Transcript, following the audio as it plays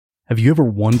Have you ever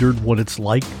wondered what it's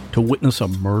like to witness a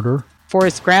murder?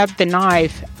 Forrest grabbed the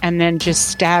knife and then just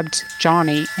stabbed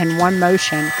Johnny in one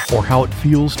motion. Or how it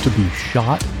feels to be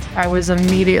shot? I was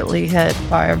immediately hit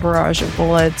by a barrage of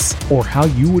bullets. Or how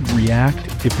you would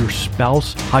react if your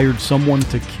spouse hired someone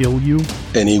to kill you?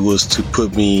 And he was to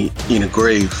put me in a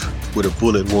grave with a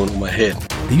bullet wound on my head.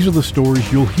 These are the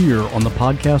stories you'll hear on the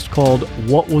podcast called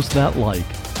What Was That Like?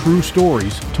 True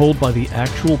stories told by the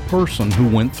actual person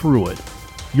who went through it.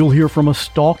 You'll hear from a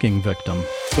stalking victim.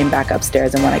 Came back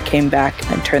upstairs, and when I came back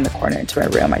and turned the corner into my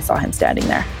room, I saw him standing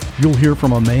there. You'll hear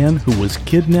from a man who was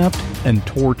kidnapped and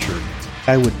tortured.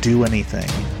 I would do anything,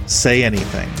 say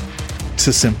anything,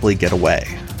 to simply get away.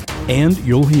 And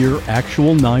you'll hear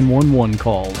actual 911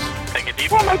 calls. Take a deep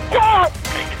breath. Oh my God!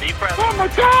 Take a deep breath. Oh my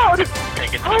God! Take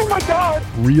a deep Oh my God!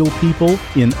 Real people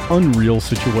in unreal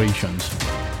situations.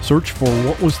 Search for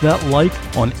What Was That Like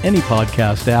on any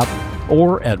podcast app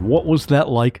or at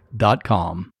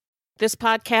whatwasthatlike.com. This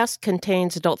podcast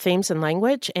contains adult themes and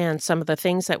language, and some of the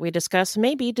things that we discuss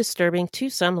may be disturbing to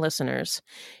some listeners.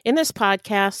 In this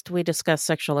podcast, we discuss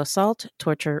sexual assault,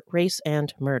 torture, race,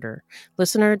 and murder.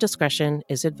 Listener discretion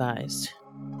is advised.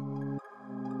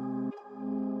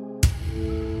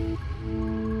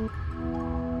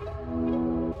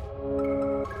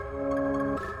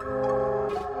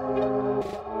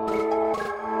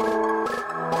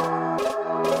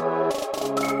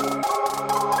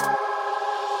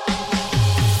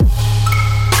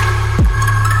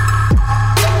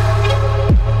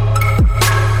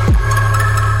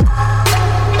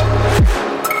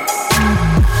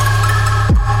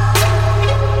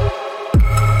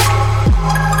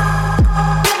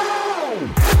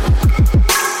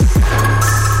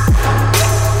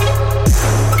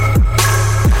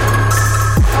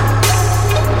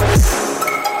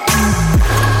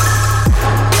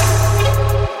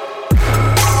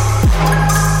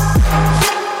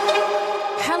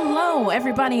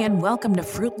 And welcome to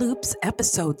Fruit Loops,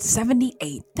 episode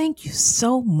 78. Thank you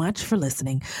so much for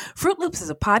listening. Fruit Loops is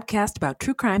a podcast about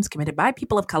true crimes committed by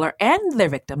people of color and their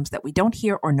victims that we don't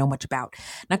hear or know much about.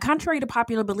 Now, contrary to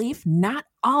popular belief, not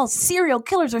all serial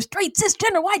killers are straight,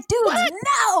 cisgender, white dudes. What?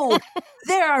 No!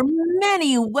 There are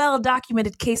many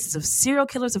well-documented cases of serial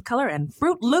killers of color, and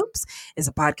Fruit Loops is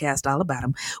a podcast all about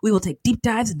them. We will take deep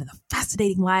dives into the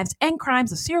fascinating lives and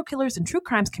crimes of serial killers and true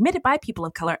crimes committed by people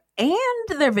of color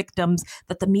and their victims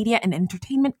that the media and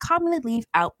entertainment commonly leave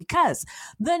out because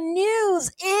the news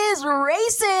is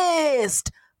racist,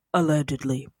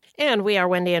 allegedly. And we are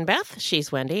Wendy and Beth.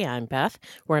 She's Wendy. I'm Beth.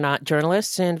 We're not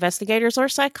journalists, investigators, or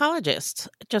psychologists.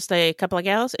 Just a couple of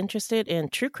gals interested in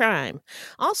true crime.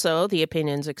 Also, the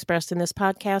opinions expressed in this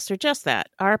podcast are just that,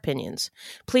 our opinions.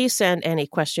 Please send any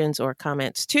questions or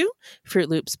comments to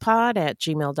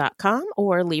fruitloopspod@gmail.com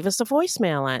or leave us a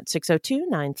voicemail at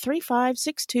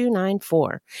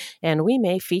 602-935-6294. And we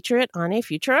may feature it on a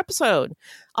future episode.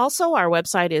 Also, our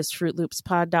website is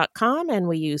fruitloopspod.com, and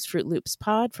we use Fruit Loops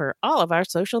Pod for all of our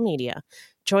social media.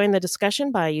 Join the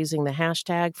discussion by using the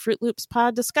hashtag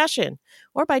FruitLoopsPodDiscussion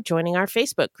or by joining our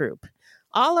Facebook group.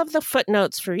 All of the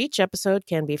footnotes for each episode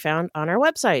can be found on our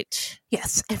website.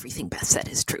 Yes, everything Beth said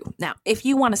is true. Now, if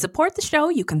you want to support the show,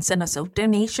 you can send us a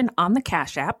donation on the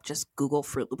Cash App. Just Google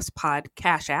Fruit Loops Pod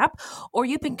Cash App. Or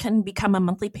you can become a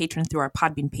monthly patron through our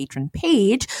Podbean patron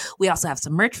page. We also have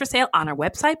some merch for sale on our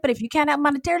website. But if you can't help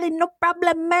monetarily, no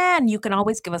problem, man. You can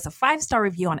always give us a 5-star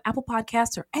review on Apple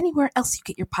Podcasts or anywhere else you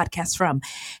get your podcasts from.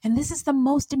 And this is the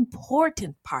most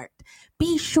important part.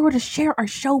 Be sure to share our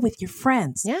show with your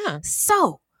friends. Yeah.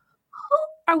 So, who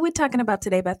are we talking about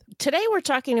today, Beth? Today we're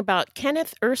talking about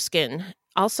Kenneth Erskine,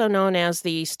 also known as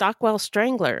the Stockwell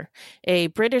Strangler, a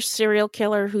British serial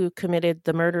killer who committed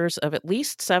the murders of at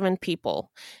least 7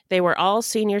 people. They were all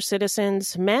senior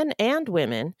citizens, men and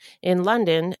women, in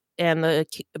London, and the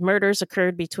murders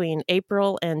occurred between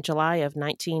April and July of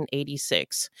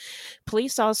 1986.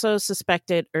 Police also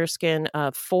suspected Erskine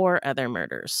of 4 other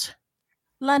murders.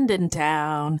 London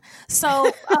town.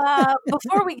 So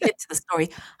before we get to the story,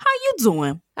 how you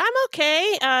doing? I'm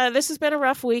okay. This has been a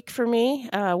rough week for me.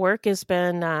 Work has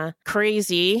been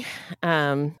crazy.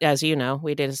 As you know,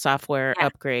 we did a software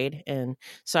upgrade, and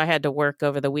so I had to work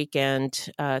over the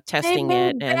weekend testing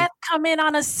it. And Beth come in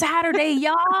on a Saturday,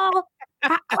 y'all.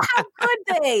 How could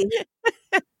they?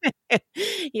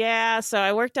 Yeah, so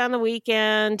I worked on the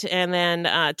weekend, and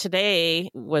then today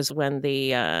was when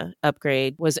the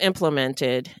upgrade was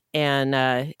implemented,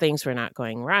 and things were not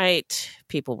going right.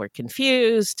 People were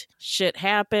confused. Shit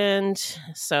happened.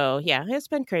 So yeah, it's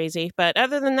been crazy. But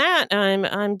other than that,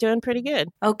 I'm doing pretty good.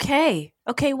 Okay.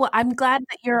 Well, I'm glad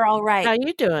that you're all right. How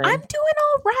you doing? I'm doing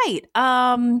all right.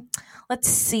 Let's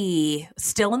see.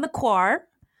 Still in the quar.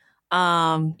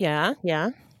 Yeah.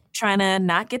 Trying to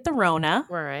not get the Rona.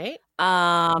 Right.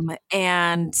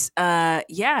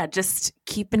 Just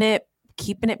keeping it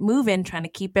moving, trying to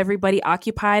keep everybody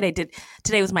occupied.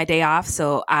 Today was my day off,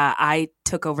 so I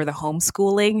took over the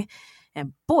homeschooling,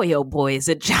 and boy, oh boy, is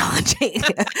it challenging.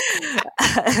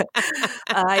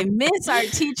 I miss our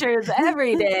teachers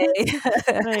every day.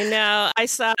 I know. I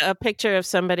saw a picture of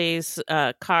somebody's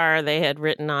car. They had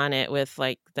written on it with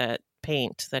like the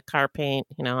car paint,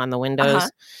 on the windows,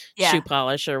 shoe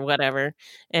polish or whatever.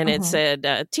 And it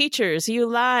said, teachers, you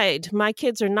lied. My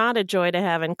kids are not a joy to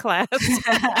have in class.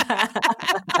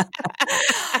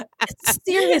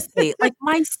 Seriously, like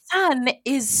my son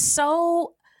is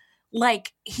so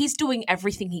he's doing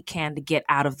everything he can to get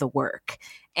out of the work.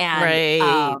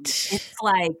 And it's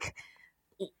like,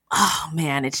 oh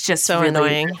man, it's just so really,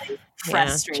 annoying. really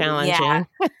frustrating. Challenging.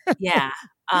 Yeah.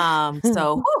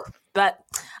 But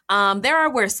there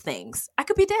are worse things. I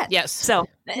could be dead. Yes. So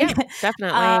yeah,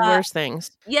 definitely worse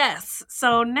things. Yes.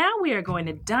 So now we are going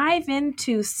to dive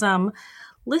into some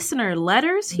listener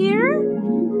letters here.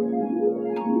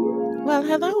 Well,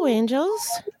 hello, angels.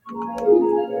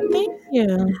 Thank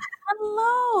you.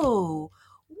 Hello.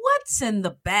 What's in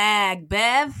the bag,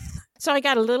 Beth? So I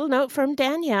got a little note from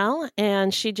Danielle,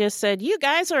 and she just said, you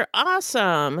guys are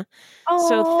awesome. Oh,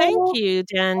 so thank you,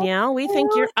 Danielle. We think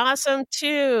you're awesome,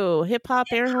 too. Hip-hop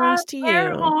air horns to you.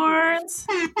 Air horns.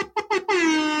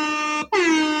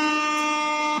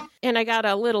 And I got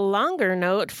a little longer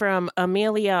note from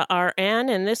Amelia RN,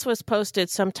 and this was posted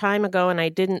some time ago, and I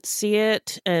didn't see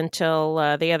it until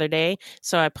the other day.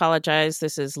 So I apologize.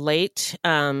 This is late.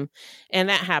 And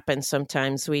that happens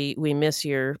sometimes. We miss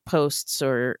your posts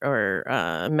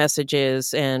or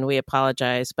messages, and we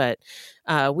apologize. But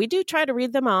we do try to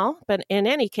read them all. But in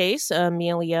any case,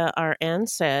 Amelia RN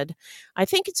said, I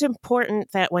think it's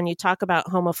important that when you talk about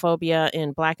homophobia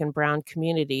in Black and Brown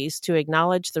communities, to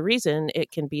acknowledge the reason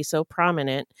it can be so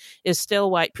prominent is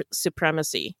still white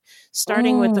supremacy,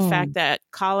 starting with the fact that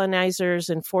colonizers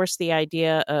enforced the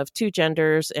idea of two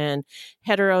genders and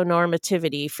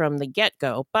heteronormativity from the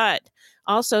get-go, but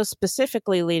also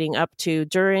specifically leading up to,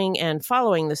 during, and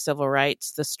following the civil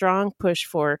rights, the strong push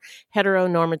for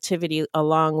heteronormativity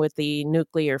along with the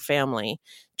nuclear family,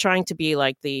 trying to be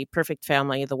like the perfect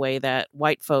family the way that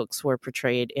white folks were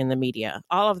portrayed in the media.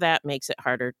 All of that makes it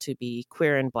harder to be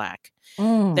queer and Black.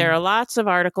 There are lots of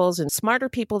articles and smarter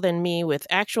people than me with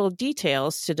actual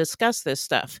details to discuss this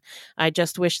stuff. I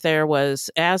just wish there was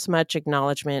as much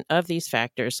acknowledgement of these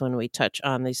factors when we touch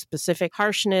on the specific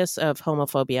harshness of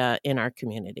homophobia in our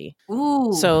community.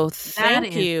 Ooh, so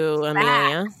thank you,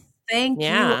 Amelia. Thank you,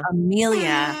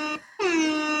 Amelia.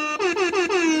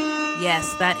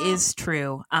 Yes, that is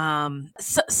true.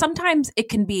 Sometimes it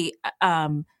can be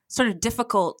sort of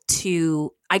difficult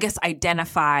to, I guess,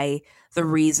 identify the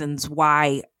reasons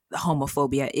why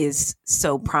homophobia is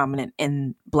so prominent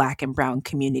in Black and Brown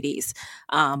communities.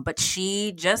 But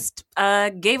she just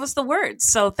gave us the words.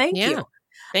 So thank you.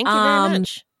 Thank you very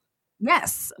much.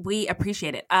 Yes, we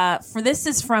appreciate it. For this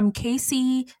is from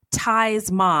Casey Ty's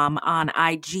mom on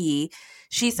IG.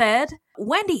 She said,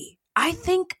 Wendy, I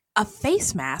think a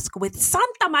face mask with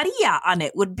Santa Maria on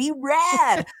it would be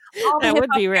rad. That would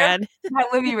be rad. That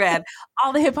would be rad.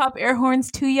 All the hip-hop air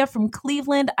horns to you from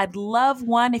Cleveland. I'd love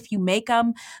one if you make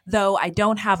them, though I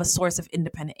don't have a source of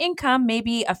independent income.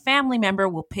 Maybe a family member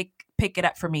will pick it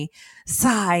up for me.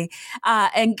 Sigh.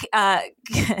 And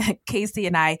Casey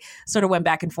and I sort of went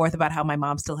back and forth about how my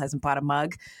mom still hasn't bought a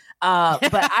mug.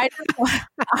 But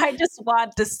I just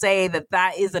want to say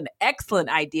that is an excellent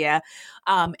idea.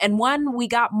 And one we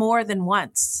got more than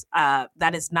once.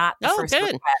 That is not the first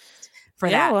request for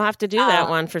that. Yeah, we'll have to do that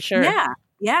one for sure.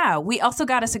 Yeah. We also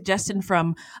got a suggestion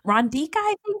from Rondika,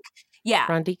 I think. Yeah.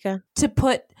 Rondika. To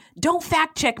put, don't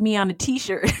fact check me on a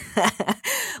t-shirt.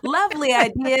 Lovely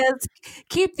ideas.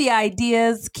 Keep the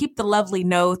ideas, keep the lovely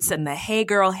notes and the hey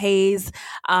girl haze,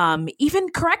 even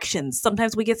corrections.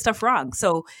 Sometimes we get stuff wrong.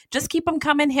 So just keep them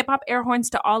coming. Hip hop air horns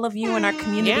to all of you in our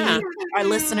community, our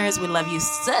listeners. We love you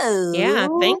so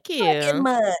thank you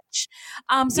much.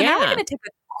 Now we're going to take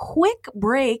a quick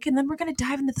break and then we're going to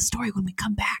dive into the story when we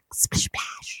come back. Splish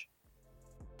splash.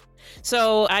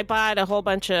 So I bought a whole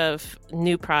bunch of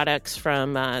new products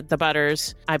from the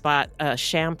Butters. I bought a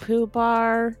shampoo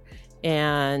bar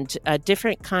and a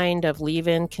different kind of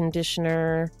leave-in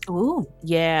conditioner. Ooh.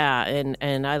 Yeah,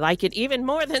 and I like it even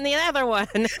more than the other one.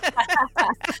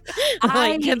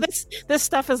 Like, this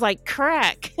stuff is like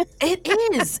crack.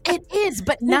 It is,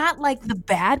 but not like the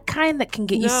bad kind that can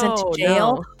get you sent to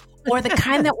jail. Or the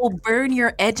kind that will burn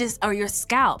your edges or your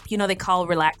scalp. You know, they call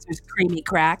relaxers creamy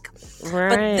crack. Right.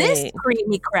 But this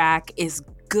creamy crack is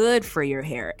good for your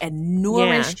hair and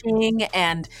nourishing.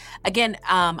 And again,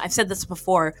 I've said this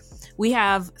before. We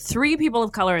have 3 people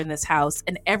of color in this house,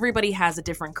 and everybody has a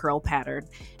different curl pattern.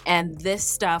 And this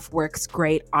stuff works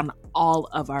great on all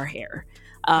of our hair.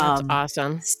 That's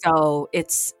awesome. So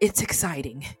it's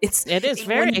exciting. It is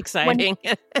very exciting.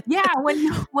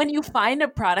 When you find a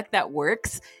product that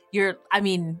works, you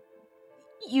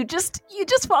just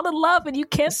fall in love, and you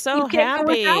can't go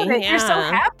without it. You're so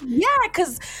happy. Yeah,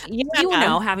 because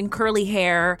having curly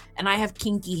hair, and I have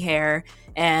kinky hair,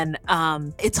 and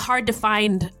it's hard to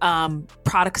find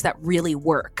products that really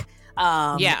work.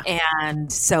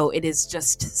 And so it is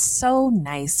just so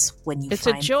nice when you it's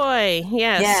a joy.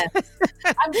 Yes.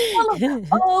 I'm full of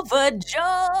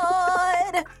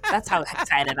overjoyed. That's how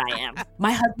excited I am.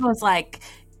 My husband was like,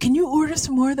 can you order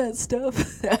some more of that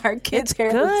stuff? Our kids'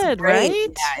 hair looks great. Right?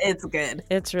 Yeah, it's good.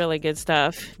 It's really good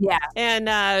stuff. Yeah. And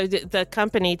the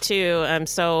company, too, I'm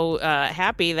so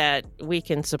happy that we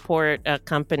can support a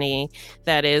company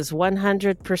that is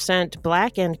 100%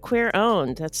 Black and queer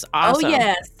owned. That's awesome. Oh,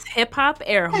 yes. Hip-hop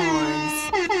air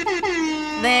horns.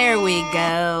 There we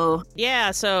go. Yeah,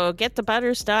 so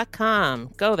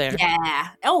getthebutters.com. Go there. Yeah.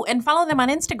 Oh, and follow them on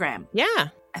Instagram. Yeah.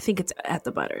 I think it's at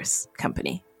the Butters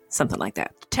Company. Something like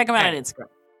that. Check them out on Instagram.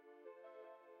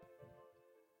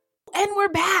 And we're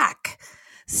back.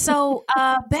 So,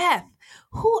 Beth,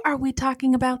 who are we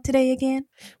talking about today again?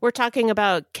 We're talking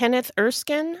about Kenneth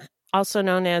Erskine, also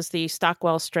known as the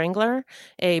Stockwell Strangler,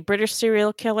 a British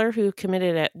serial killer who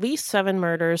committed at least 7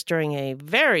 murders during a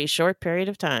very short period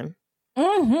of time.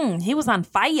 He was on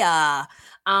fire.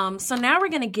 So now we're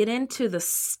going to get into the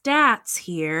stats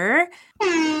here.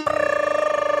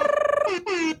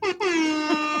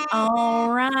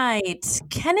 All right.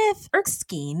 Kenneth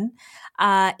Erskine,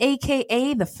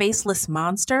 a.k.a. the Faceless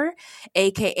Monster,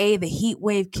 a.k.a. the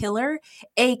Heatwave Killer,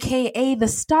 a.k.a. the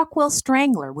Stockwell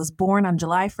Strangler, was born on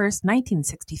July 1st,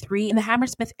 1963 in the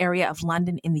Hammersmith area of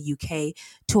London in the UK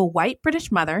to a white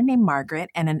British mother named Margaret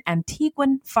and an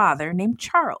Antiguan father named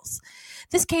Charles.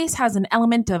 This case has an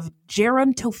element of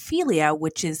gerontophilia,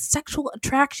 which is sexual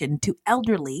attraction to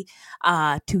elderly,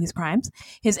 to his crimes.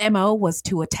 His MO was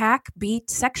to attack, beat,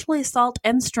 sexually assault,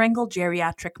 and strangle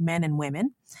geriatric men and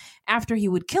women. After he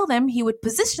would kill them, he would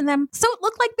position them so it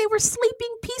looked like they were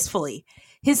sleeping peacefully.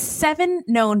 His 7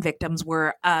 known victims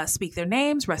were, speak their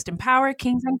names, rest in power,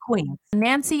 kings and queens.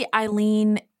 Nancy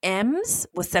Eileen Ems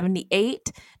was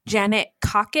 78, Janet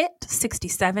Cockett,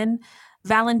 67,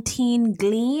 Valentine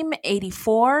Gleam,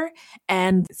 84,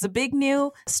 and Zbigniew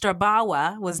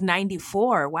Strabawa was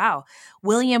 94. Wow.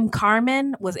 William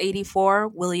Carmen was 84,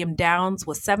 William Downs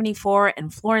was 74,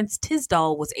 and Florence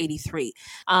Tisdall was 83.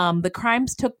 The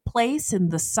crimes took place in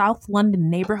the South London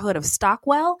neighborhood of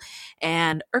Stockwell,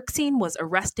 and Erskine was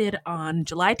arrested on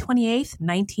July 28th,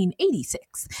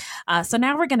 1986. So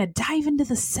now we're going to dive into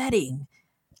the setting.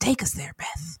 Take us there,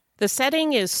 Beth. The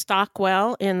setting is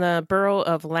Stockwell in the borough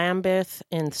of Lambeth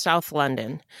in South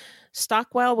London.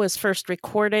 Stockwell was first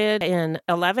recorded in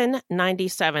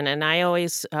 1197, and I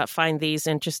always find these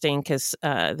interesting because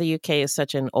the UK is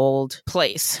such an old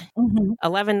place.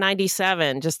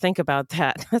 1197, just think about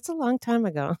that. That's a long time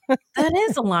ago. That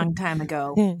is a long time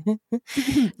ago.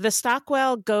 The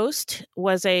Stockwell ghost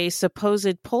was a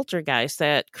supposed poltergeist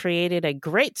that created a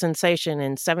great sensation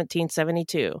in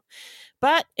 1772.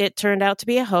 But it turned out to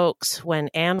be a hoax when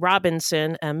Anne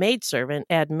Robinson, a maidservant,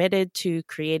 admitted to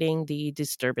creating the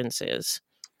disturbances.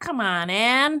 Come on,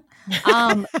 Anne.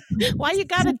 Why you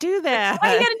got to do that?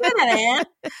 Why you got to do that,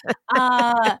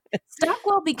 Anne?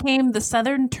 Stockwell became the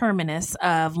southern terminus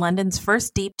of London's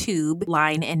first deep tube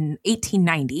line in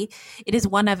 1890. It is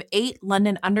one of 8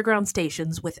 London Underground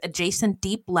stations with adjacent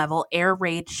deep-level air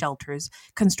raid shelters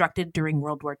constructed during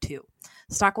World War II.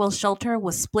 Stockwell's shelter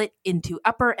was split into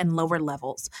upper and lower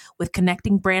levels, with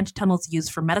connecting branch tunnels used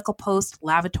for medical posts,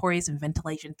 lavatories, and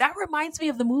ventilation. That reminds me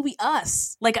of the movie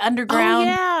Us, like underground.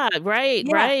 Oh, yeah,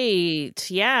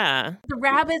 right. Yeah. The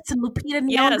rabbits and Lupita Nyong'o.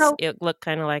 Yes, it looked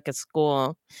kind of like a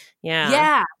school.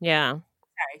 Yeah. Sorry,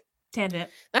 tangent.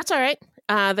 That's all right.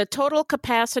 The total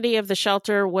capacity of the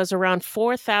shelter was around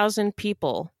 4,000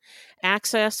 people.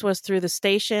 Access was through the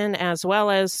station as well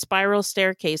as spiral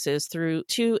staircases through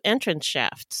 2 entrance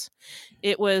shafts.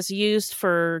 It was used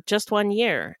for just 1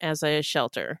 year as a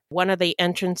shelter. One of the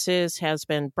entrances has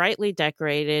been brightly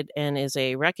decorated and is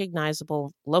a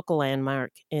recognizable local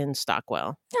landmark in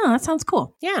Stockwell. Oh, that sounds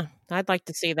cool. Yeah, I'd like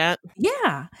to see that.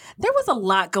 Yeah, there was a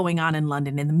lot going on in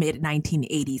London in the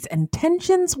mid-1980s, and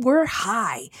tensions were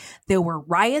high. There were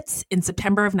riots in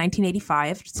September of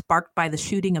 1985, sparked by the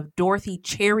shooting of Dorothy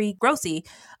Cherry Grossi,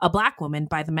 a Black woman,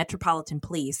 by the Metropolitan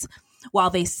Police,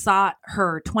 while they sought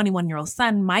her 21-year-old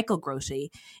son, Michael Grossi,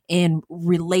 in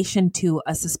relation to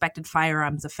a suspected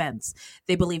firearms offense.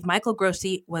 They believe Michael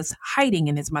Grossi was hiding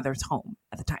in his mother's home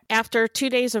at the time. After 2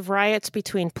 days of riots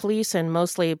between police and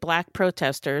mostly Black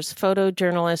protesters,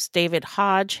 photojournalist David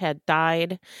Hodge had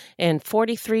died, and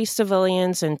 43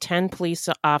 civilians and 10 police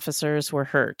officers were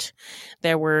hurt.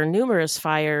 There were numerous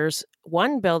fires.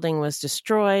 1 building was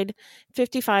destroyed,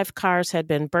 55 cars had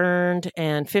been burned,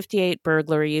 and 58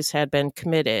 burglaries had been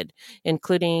committed,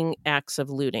 including acts of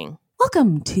looting.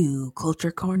 Welcome to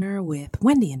Culture Corner with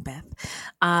Wendy and Beth.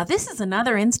 This is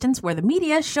another instance where the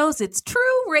media shows its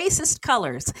true racist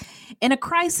colors. In a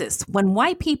crisis, when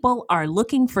white people are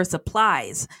looking for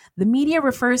supplies, the media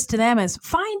refers to them as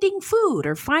finding food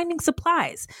or finding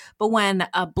supplies. But when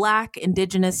a Black,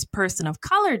 Indigenous person of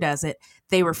color does it,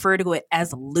 they refer to it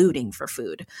as looting for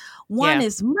food. One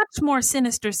is much more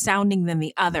sinister sounding than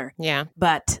the other. Yeah.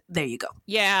 But there you go.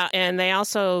 Yeah, and they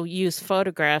also use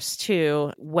photographs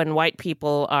too when white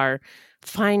people are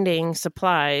finding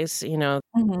supplies, you know,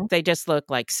 they just look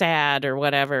like sad or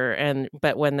whatever,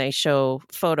 but when they show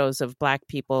photos of Black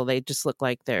people, they just look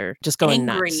like they're just going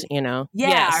nuts, you know.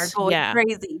 Or going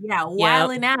crazy.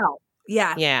 Wilding out.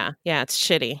 Yeah, it's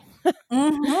shitty.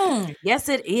 Yes,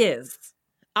 it is.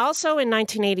 Also in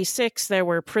 1986, there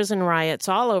were prison riots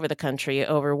all over the country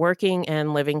over working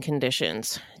and living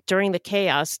conditions. During the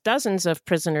chaos, dozens of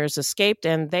prisoners escaped,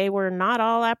 and they were not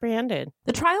all apprehended.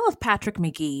 The trial of Patrick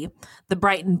McGee, the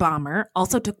Brighton bomber,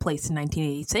 also took place in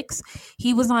 1986.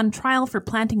 He was on trial for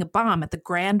planting a bomb at the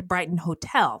Grand Brighton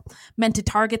Hotel, meant to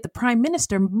target the Prime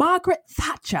Minister, Margaret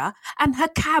Thatcher, and her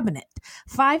cabinet.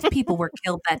 5 people were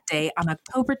killed that day on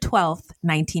October 12th,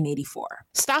 1984.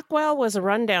 Stockwell was a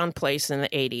rundown place in the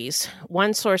 80s.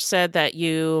 One source said that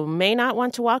you may not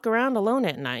want to walk around alone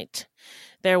at night.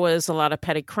 There was a lot of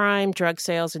petty crime, drug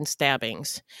sales, and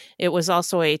stabbings. It was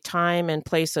also a time and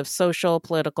place of social,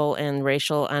 political, and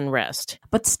racial unrest.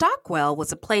 But Stockwell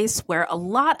was a place where a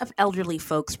lot of elderly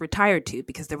folks retired to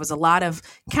because there was a lot of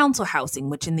council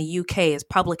housing, which in the UK is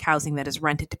public housing that is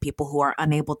rented to people who are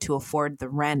unable to afford the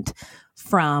rent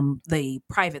from the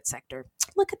private sector.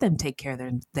 Look at them take care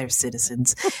of their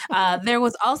citizens. There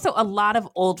was also a lot of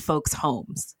old folks'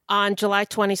 homes. On July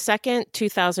 22nd,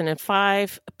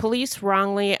 2005, police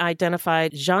wrongly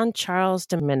identified Jean-Charles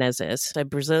de Menezes, a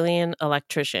Brazilian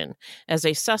electrician, as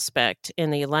a suspect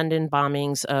in the London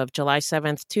bombings of July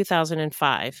 7th,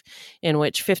 2005, in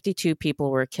which 52 people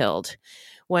were killed.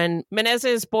 When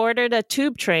Menezes boarded a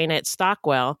tube train at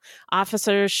Stockwell,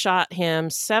 officers shot him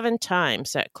 7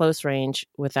 times at close range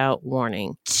without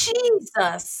warning.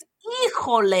 Jesus!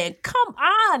 Híjole! Come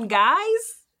on,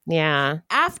 guys! Yeah.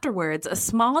 Afterwards, a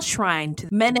small shrine to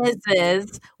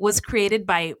Menezes was created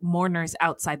by mourners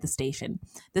outside the station.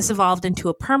 This evolved into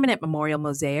a permanent memorial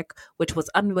mosaic, which was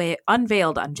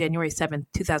unveiled on January 7th,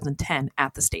 2010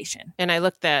 at the station. And I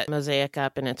looked that mosaic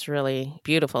up, and it's really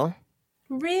beautiful.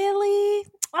 Really?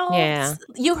 Oh, yeah.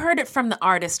 You heard it from the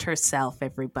artist herself,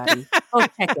 everybody. Go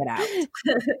check it out.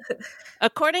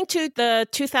 According to the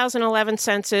 2011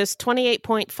 census,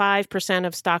 28.5%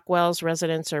 of Stockwell's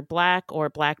residents are Black or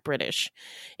Black British.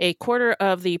 A quarter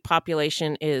of the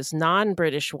population is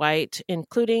non-British white,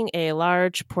 including a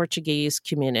large Portuguese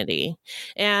community.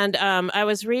 And I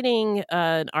was reading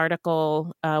an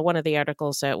article, one of the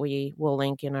articles that we will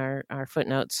link in our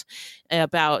footnotes,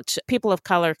 about people of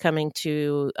color coming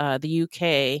to the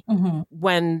UK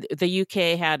when the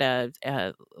UK had a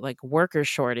worker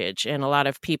shortage, and a lot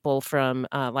of people from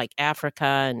like Africa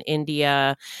and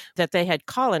India that they had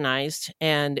colonized,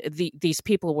 and these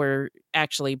people were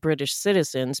actually British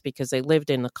citizens because they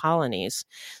lived in the colonies.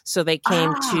 So they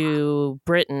came to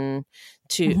Britain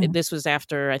to, this was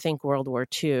after, I think, World War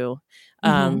II,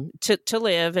 to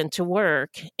live and to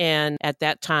work. And at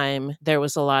that time, there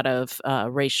was a lot of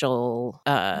racial...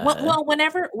 Well,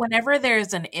 whenever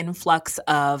there's an influx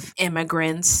of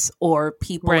immigrants or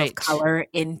people of color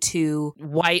into...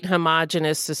 white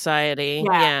homogenous society.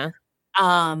 Yeah.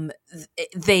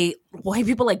 white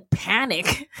people like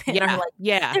panic. And are like,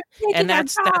 yeah. "They're taking And our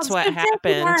that's jobs, what they're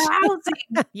taking our happened.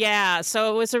 housing." Yeah.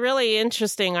 So it was a really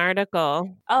interesting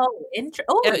article.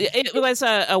 It was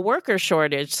a worker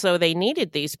shortage, so they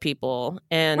needed these people.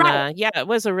 And Right. it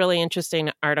was a really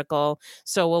interesting article.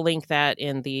 So we'll link that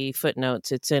in the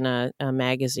footnotes. It's in a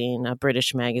magazine, a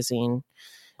British magazine.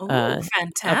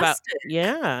 Fantastic.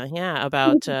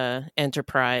 About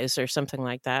Enterprise or something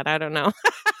like that. I don't know.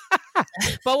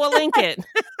 But we'll link it.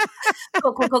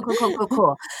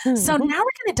 Cool. So now we're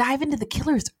going to dive into the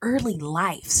killer's early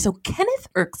life. So Kenneth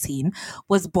Erskine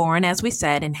was born, as we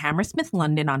said, in Hammersmith,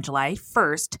 London on July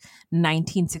 1st,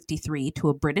 1963, to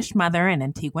a British mother and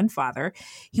Antiguan father.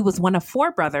 He was one of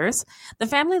 4 brothers. The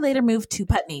family later moved to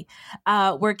Putney,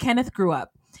 where Kenneth grew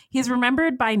up. He is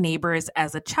remembered by neighbors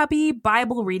as a chubby,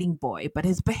 Bible-reading boy, but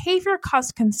his behavior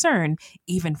caused concern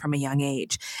even from a young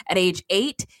age. At age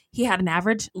 8, he had an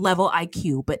average level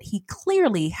IQ, but he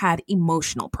clearly had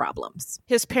emotional problems.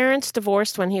 His parents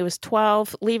divorced when he was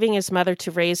 12, leaving his mother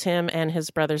to raise him and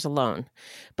his brothers alone.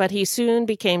 But he soon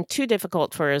became too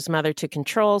difficult for his mother to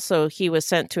control, so he was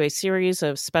sent to a series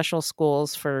of special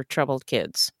schools for troubled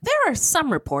kids. There are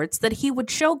some reports that he would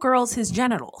show girls his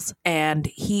genitals, and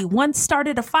he once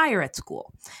started a fire at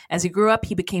school. As he grew up,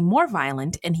 he became more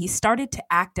violent, and he started to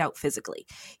act out physically.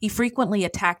 He frequently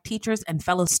attacked teachers and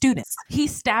fellow students. He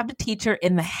stabbed a teacher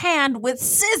in the hand with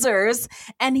scissors,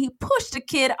 and he pushed a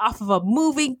kid off of a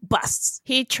moving bus.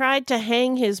 He tried to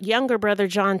hang his younger brother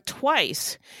John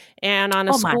twice, and on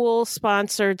a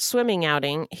school-sponsored swimming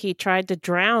outing, he tried to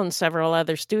drown several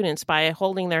other students by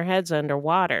holding their heads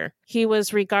underwater. He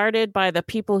was regarded by the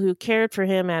people who cared for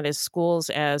him at his schools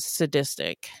as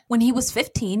sadistic. When he was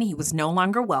 15, he was no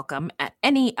longer welcome at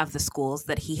any of the schools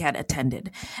that he had attended,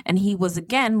 and he was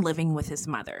again living with his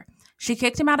mother. She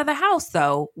kicked him out of the house,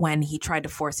 though, when he tried to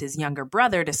force his younger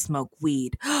brother to smoke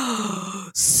weed.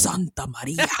 Santa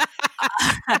Maria.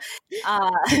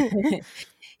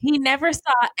 He never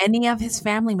saw any of his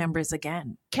family members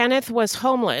again. Kenneth was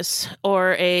homeless,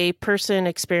 or a person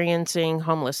experiencing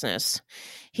homelessness.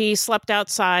 He slept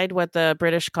outside what the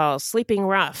British call sleeping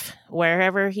rough,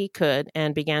 wherever he could,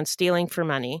 and began stealing for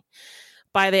money.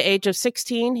 By the age of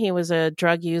 16, he was a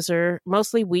drug user,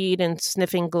 mostly weed and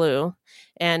sniffing glue,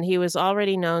 and he was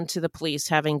already known to the police,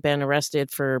 having been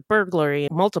arrested for burglary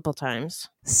multiple times.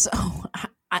 So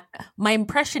my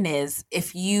impression is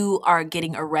if you are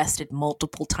getting arrested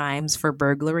multiple times for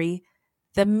burglary,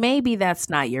 then maybe that's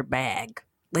not your bag.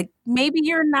 Like, maybe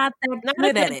you're not that good at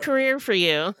it. Not a good career for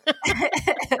you.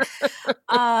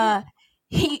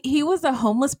 He was a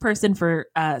homeless person for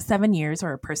 7 years,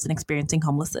 or a person experiencing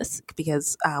homelessness,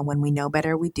 because when we know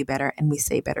better, we do better, and we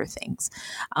say better things.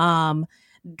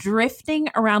 Drifting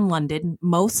around London,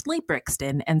 mostly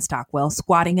Brixton and Stockwell,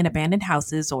 squatting in abandoned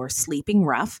houses or sleeping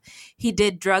rough. He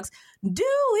did drugs,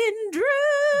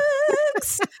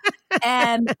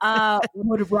 and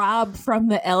would rob from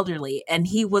the elderly, and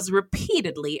he was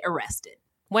repeatedly arrested.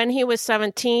 When he was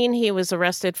 17, he was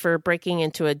arrested for breaking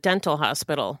into a dental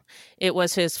hospital. It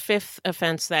was his 5th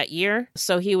offense that year,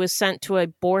 so he was sent to a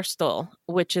borstal,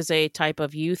 which is a type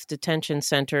of youth detention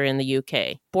center in the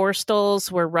UK.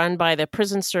 Borstals were run by the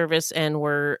prison service and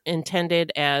were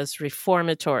intended as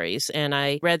reformatories, and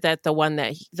I read that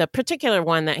the particular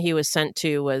one that he was sent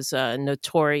to was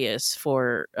notorious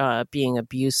for being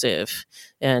abusive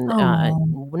and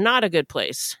not a good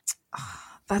place.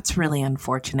 That's really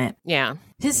unfortunate. Yeah.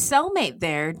 His cellmate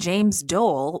there, James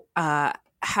Dole,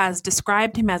 has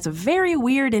described him as a very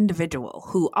weird individual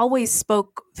who always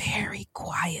spoke very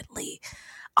quietly,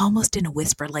 almost in a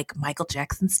whisper, like Michael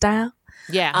Jackson style.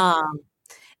 Yeah.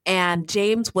 And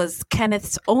James was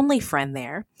Kenneth's only friend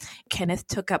there. Kenneth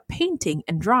took up painting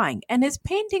and drawing, and his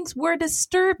paintings were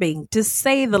disturbing, to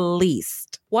say the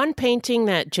least. One painting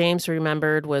that James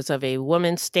remembered was of a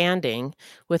woman standing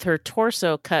with her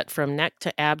torso cut from neck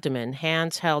to abdomen,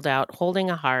 hands held out,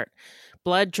 holding a heart,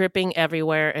 blood dripping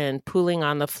everywhere and pooling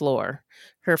on the floor.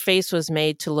 Her face was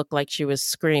made to look like she was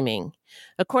screaming.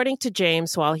 According to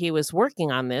James, while he was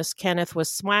working on this, Kenneth was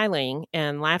smiling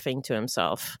and laughing to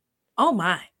himself. Oh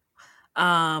my.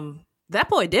 That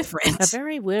boy different. A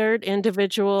very weird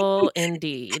individual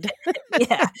indeed.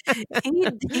 Yeah,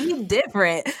 he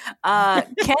different.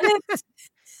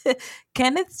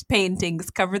 Kenneth's paintings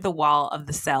cover the wall of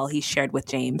the cell he shared with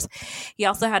James. He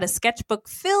also had a sketchbook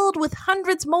filled with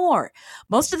hundreds more.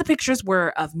 Most of the pictures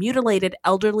were of mutilated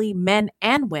elderly men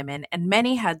and women, and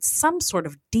many had some sort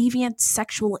of deviant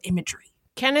sexual imagery.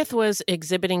 Kenneth was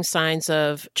exhibiting signs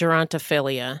of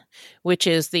gerontophilia, which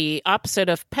is the opposite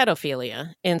of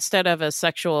pedophilia. Instead of a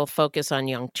sexual focus on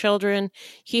young children,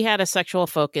 he had a sexual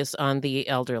focus on the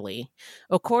elderly.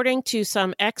 According to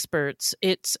some experts,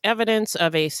 it's evidence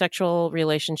of a sexual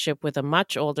relationship with a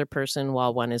much older person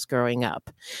while one is growing up.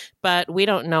 But we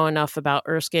don't know enough about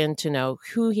Erskine to know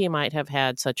who he might have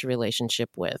had such a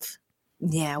relationship with.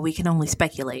 Yeah, we can only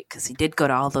speculate because he did go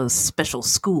to all those special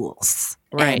schools.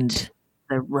 Right. And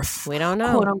the we don't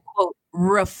know. quote unquote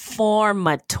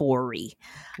reformatory.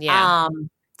 Yeah.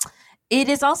 It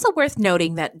is also worth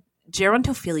noting that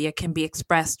gerontophilia can be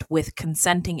expressed with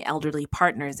consenting elderly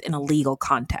partners in a legal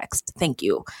context. Thank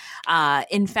you.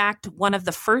 In fact, one of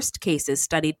the first cases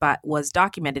studied was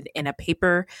documented in a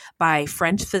paper by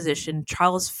French physician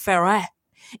Charles Ferret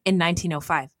in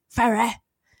 1905. Ferret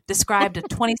described a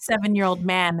 27-year-old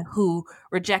man who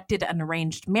rejected an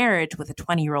arranged marriage with a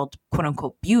 20-year-old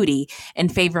quote-unquote beauty in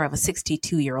favor of a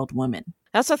 62-year-old woman.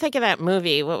 I also think of that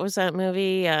movie. What was that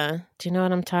movie? Do you know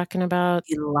what I'm talking about?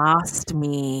 You lost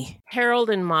me. Harold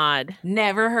and Maude.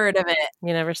 Never heard of it.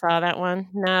 You never saw that one?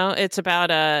 No, it's about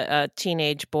a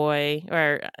teenage boy,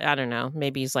 or I don't know,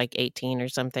 maybe he's like 18 or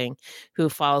something, who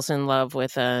falls in love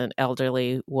with an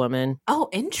elderly woman. Oh,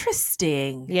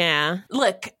 interesting. Yeah.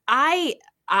 Look, I'm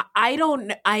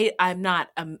not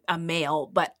a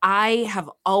male, but I have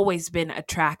always been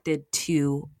attracted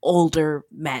to older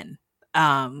men.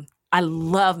 I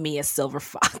love me a silver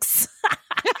fox.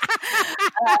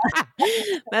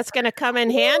 That's going to come in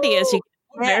handy as you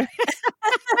get older.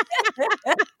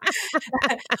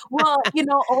 Well,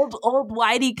 old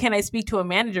Whitey, can I speak to a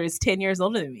manager, is 10 years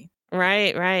older than me.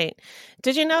 Right.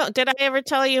 Did I ever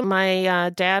tell you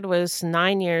my dad was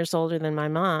 9 years older than my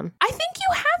mom? I think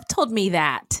you have told me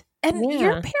that. And Yeah.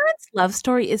 your parents' love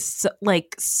story is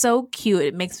so cute.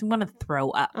 It makes me want to throw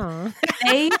up. Aw.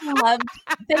 They loved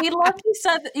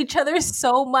each other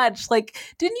so much. Like,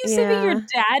 didn't you say that your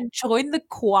dad joined the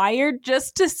choir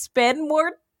just to spend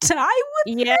more time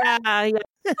with Yeah. That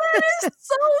is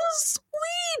so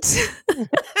sweet.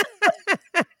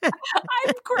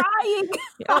 I'm crying.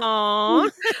 Aw.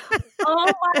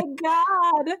 Oh my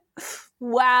God.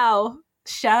 Wow.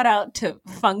 Shout out to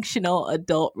functional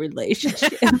adult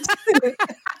relationships.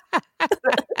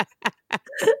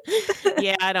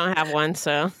 Yeah, I don't have one,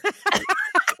 so.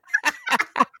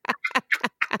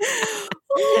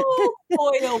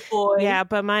 Oh boy. Yeah,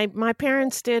 but my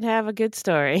parents did have a good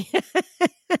story.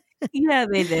 Yeah,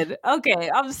 they did.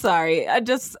 Okay, I'm sorry. I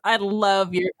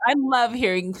love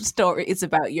hearing stories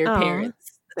about your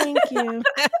parents. Thank you.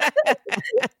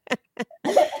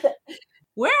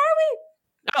 Where are we?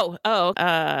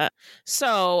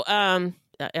 So I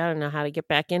don't know how to get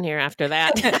back in here after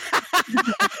that.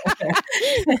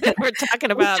 We're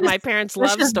talking about my parents'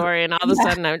 love story, and all of a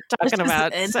sudden I'm talking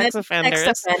about sex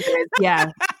offenders.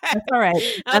 Yeah, that's all right.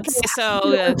 Okay,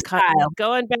 so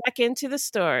going back into the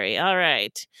story. All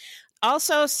right.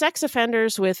 Also, sex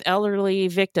offenders with elderly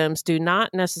victims do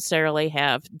not necessarily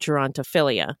have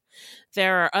gerontophilia.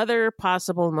 There are other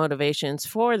possible motivations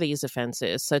for these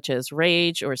offenses, such as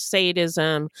rage or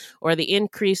sadism, or the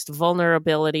increased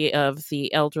vulnerability of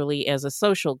the elderly as a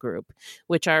social group,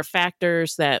 which are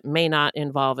factors that may not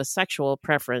involve a sexual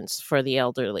preference for the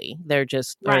elderly. They're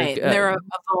just right. They're a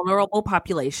vulnerable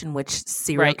population, which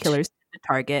serial killers tend to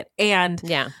target. And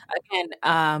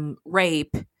again,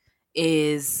 rape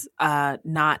is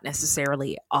not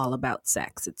necessarily all about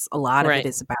sex. It's a lot of it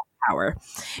is about power.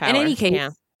 In any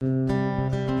case, a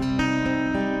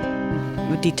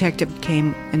detective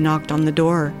came and knocked on the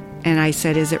door, and I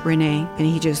said, "Is it Renee?" And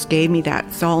he just gave me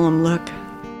that solemn look.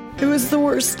 It was the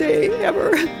worst day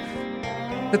ever.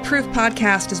 The Proof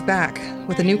podcast is back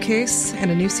with a new case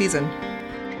and a new season.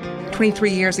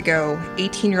 23 years ago,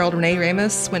 18-year-old Renee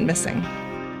Ramos went missing.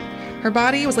 Her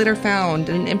body was later found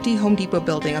in an empty Home Depot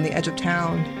building on the edge of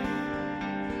town.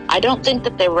 I don't think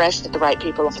that they arrested the right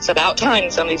people. It's about time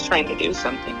somebody's trying to do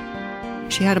something.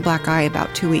 She had a black eye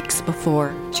about 2 weeks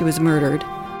before she was murdered.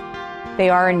 They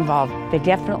are involved. They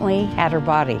definitely had her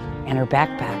body and her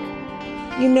backpack.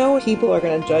 You know people are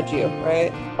going to judge you,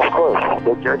 right? Of course.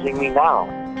 They're judging me now.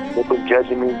 They've been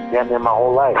judging me damn near my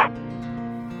whole life.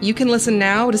 You can listen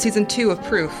now to Season 2 of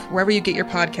Proof, wherever you get your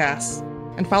podcasts,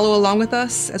 and follow along with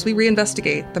us as we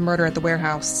reinvestigate the murder at the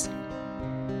warehouse.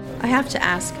 I have to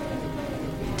ask,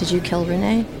 did you kill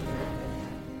Renee?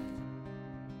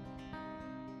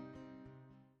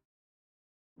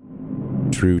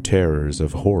 True terrors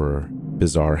of horror,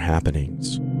 bizarre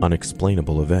happenings,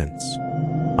 unexplainable events.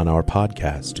 On our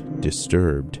podcast,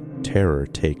 Disturbed, terror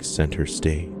takes center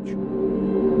stage.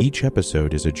 Each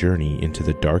episode is a journey into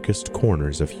the darkest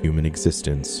corners of human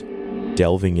existence,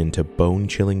 delving into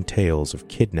bone-chilling tales of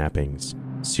kidnappings,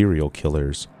 serial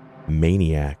killers,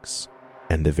 maniacs,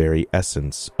 and the very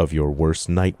essence of your worst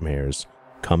nightmares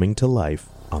coming to life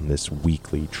on this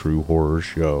weekly true horror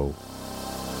show.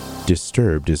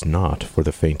 Disturbed is not for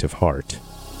the faint of heart.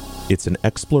 It's an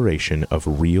exploration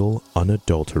of real,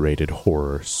 unadulterated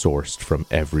horror sourced from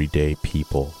everyday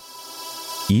people.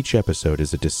 Each episode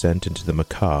is a descent into the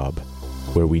macabre,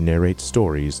 where we narrate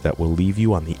stories that will leave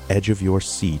you on the edge of your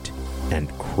seat and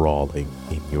crawling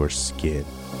in your skin.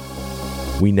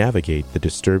 We navigate the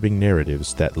disturbing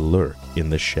narratives that lurk in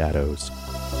the shadows,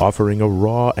 offering a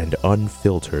raw and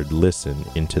unfiltered listen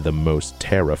into the most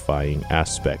terrifying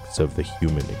aspects of the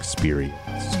human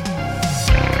experience.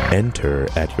 Enter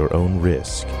at your own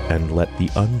risk and let the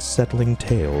unsettling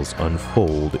tales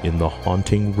unfold in the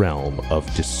haunting realm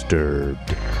of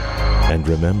Disturbed. And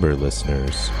remember,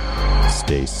 listeners,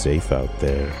 stay safe out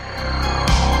there.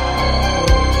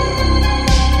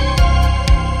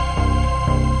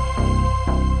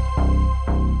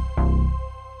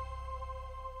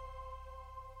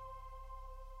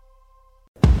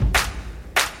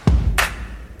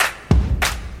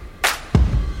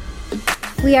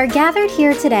 We are gathered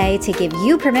here today to give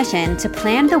you permission to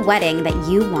plan the wedding that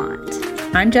you want.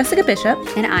 I'm Jessica Bishop.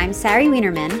 And I'm Sari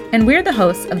Wienerman. And we're the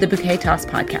hosts of the Bouquet Toss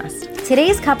podcast.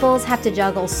 Today's couples have to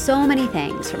juggle so many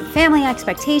things, from family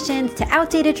expectations to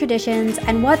outdated traditions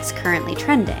and what's currently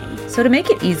trending. So to make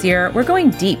it easier, we're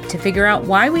going deep to figure out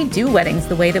why we do weddings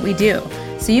the way that we do,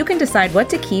 so you can decide what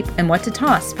to keep and what to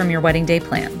toss from your wedding day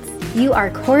plans. You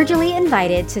are cordially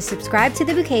invited to subscribe to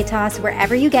the Bouquet Toss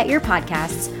wherever you get your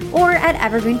podcasts or at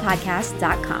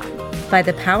evergreenpodcast.com. By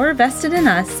the power vested in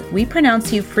us, we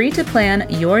pronounce you free to plan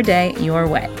your day your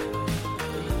way.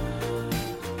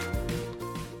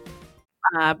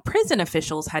 Prison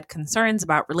officials had concerns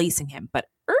about releasing him, but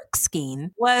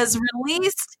Erskine was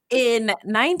released in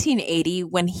 1980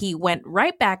 when he went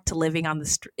right back to living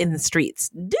in the streets,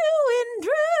 doing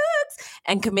drugs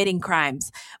and committing crimes.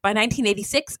 By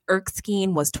 1986,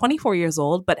 Erskine was 24 years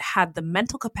old, but had the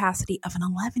mental capacity of an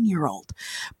 11-year-old,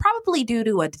 probably due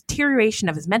to a deterioration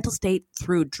of his mental state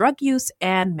through drug use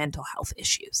and mental health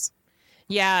issues.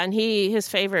 Yeah, and his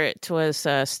favorite was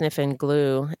sniffing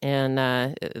glue, and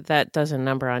that does a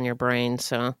number on your brain,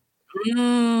 so...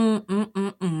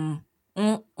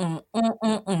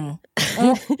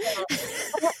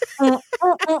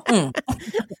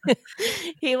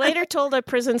 He later told a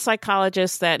prison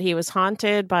psychologist that he was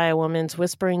haunted by a woman's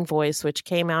whispering voice which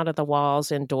came out of the walls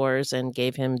and doors and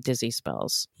gave him dizzy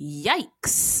spells.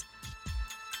 Yikes.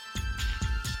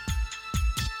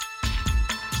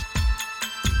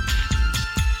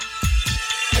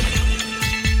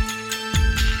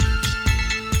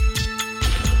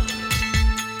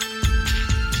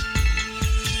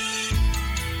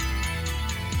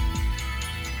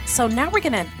 So now we're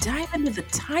going to dive into the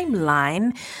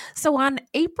timeline. So on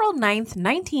April 9th,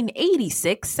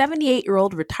 1986,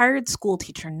 78-year-old retired school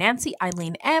teacher Nancy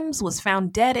Eileen Emms was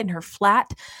found dead in her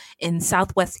flat in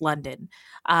southwest London.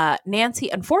 Nancy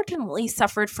unfortunately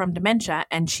suffered from dementia,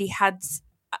 and she had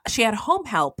home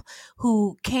help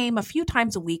who came a few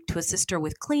times a week to assist her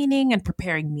with cleaning and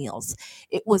preparing meals.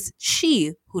 It was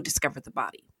she who discovered the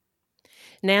body.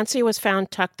 Nancy was found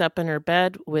tucked up in her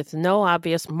bed with no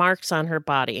obvious marks on her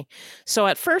body. So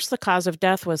at first, the cause of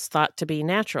death was thought to be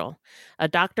natural. A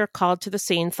doctor called to the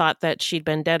scene thought that she'd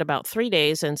been dead about 3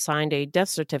 days and signed a death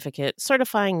certificate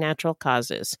certifying natural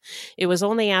causes. It was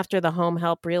only after the home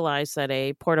help realized that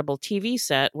a portable TV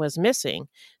set was missing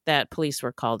that police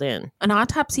were called in. An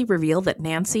autopsy revealed that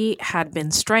Nancy had been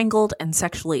strangled and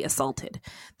sexually assaulted.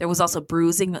 There was also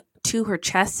bruising to her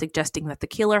chest, suggesting that the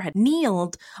killer had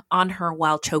kneeled on her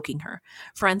while choking her.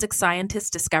 Forensic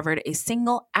scientists discovered a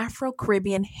single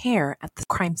Afro-Caribbean hair at the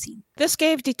crime scene. This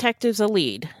gave detectives a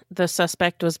lead. The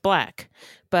suspect was black,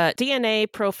 but DNA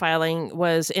profiling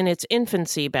was in its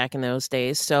infancy back in those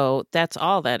days, so that's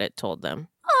all that it told them.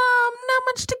 Not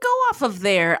much to go off of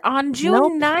there. On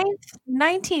June 9th,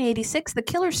 1986, the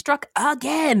killer struck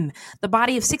again. The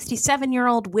body of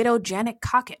 67-year-old widow Janet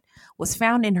Cockett was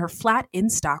found in her flat in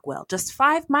Stockwell, just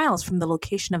 5 miles from the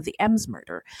location of the Emms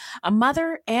murder. A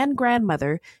mother and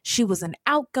grandmother, she was an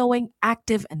outgoing,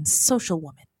 active, and social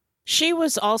woman. She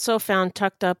was also found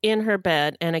tucked up in her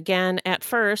bed, and again, at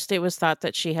first, it was thought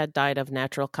that she had died of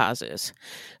natural causes.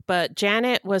 But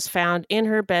Janet was found in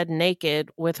her bed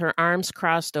naked with her arms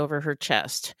crossed over her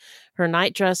chest. Her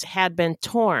nightdress had been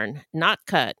torn, not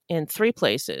cut, in 3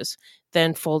 places.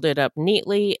 then folded up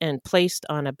neatly and placed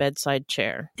on a bedside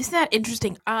chair. Isn't that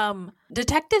interesting?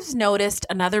 Detectives noticed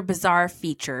another bizarre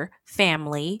feature.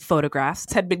 Family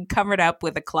photographs had been covered up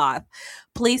with a cloth.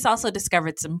 Police also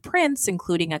discovered some prints,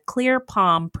 including a clear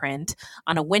palm print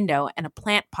on a window and a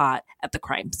plant pot at the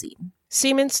crime scene.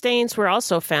 Semen stains were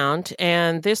also found,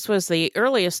 and this was the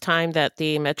earliest time that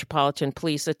the Metropolitan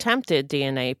Police attempted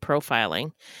DNA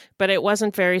profiling, but it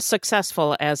wasn't very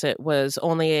successful as it was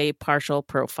only a partial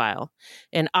profile.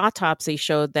 An autopsy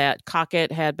showed that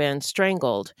Cockett had been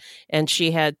strangled, and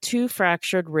she had 2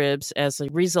 fractured ribs as a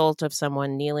result of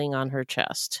someone kneeling on her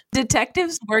chest.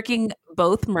 Detectives working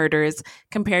both murders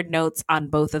compared notes on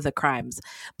both of the crimes,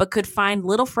 but could find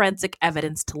little forensic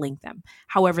evidence to link them.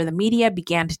 However, the media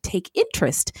began to take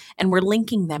interest and were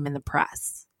linking them in the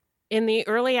press. In the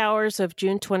early hours of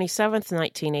June 27,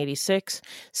 1986,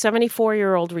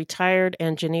 74-year-old retired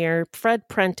engineer Fred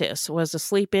Prentice was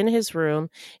asleep in his room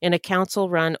in a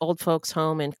council-run old folks'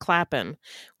 home in Clapham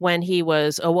when he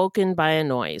was awoken by a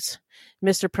noise.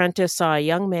 Mr. Prentice saw a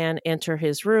young man enter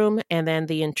his room, and then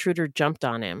the intruder jumped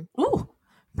on him. Ooh,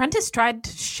 Prentice tried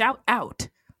to shout out.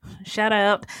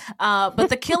 But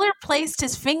the killer placed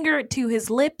his finger to his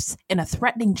lips in a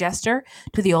threatening gesture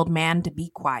to the old man to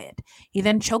be quiet. He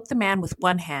then choked the man with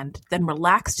one hand, then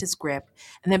relaxed his grip,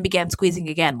 and then began squeezing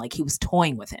again like he was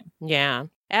toying with him. Yeah.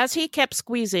 As he kept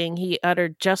squeezing, he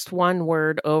uttered just one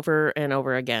word over and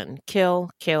over again.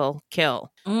 Kill, kill,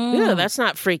 kill. Ew, that's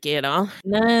not freaky at all.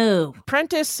 No.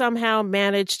 Prentice somehow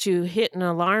managed to hit an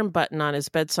alarm button on his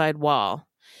bedside wall.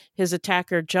 His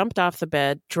attacker jumped off the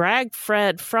bed, dragged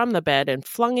Fred from the bed, and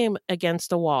flung him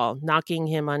against a wall, knocking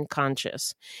him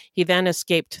unconscious. He then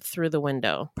escaped through the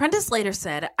window. Prentice later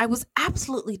said, "I was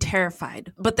absolutely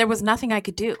terrified, but there was nothing I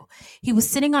could do. He was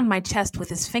sitting on my chest with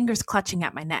his fingers clutching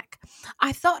at my neck.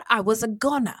 I thought I was a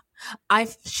goner. I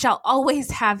shall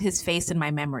always have his face in my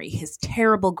memory, his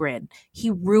terrible grin. He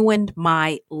ruined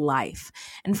my life."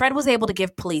 And Fred was able to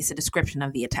give police a description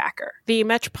of the attacker. The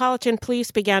Metropolitan Police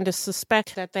began to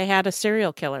suspect that they had a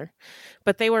serial killer,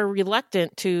 but they were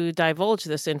reluctant to divulge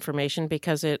this information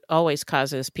because it always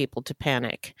causes people to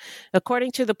panic.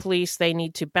 According to the police, they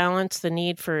need to balance the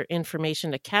need for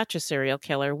information to catch a serial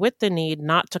killer with the need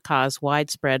not to cause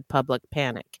widespread public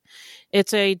panic.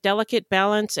 It's a delicate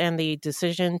balance, and the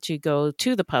decision to go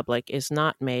to the public is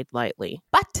not made lightly.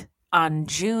 But on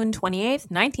June 28th,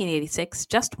 1986,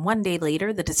 just one day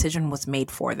later, the decision was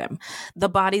made for them. The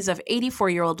bodies of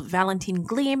 84-year-old Valentin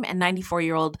Gleam and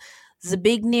 94-year-old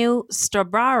Zbigniew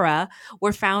Stobara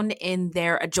were found in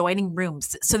their adjoining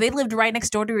rooms. So they lived right next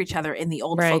door to each other in the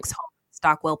old folks' home,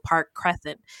 Stockwell Park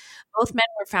Crescent. Both men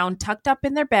were found tucked up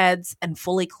in their beds and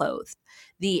fully clothed.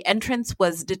 The entrance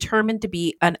was determined to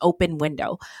be an open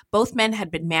window. Both men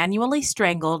had been manually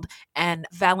strangled, and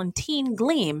Valentin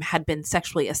Gleam had been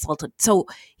sexually assaulted. So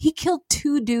he killed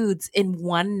 2 dudes in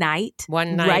one night.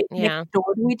 Right next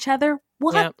door to each other?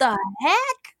 What the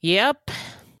heck? Yep.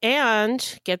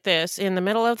 And get this, in the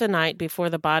middle of the night before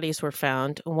the bodies were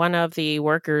found, one of the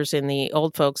workers in the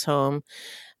old folks' home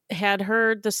had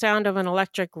heard the sound of an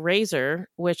electric razor,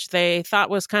 which they thought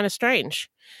was kind of strange.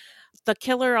 The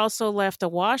killer also left a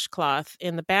washcloth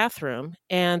in the bathroom,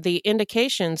 and the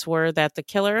indications were that the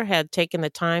killer had taken the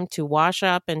time to wash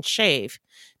up and shave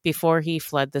before he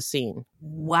fled the scene.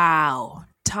 Wow.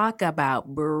 Talk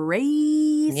about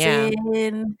brazen.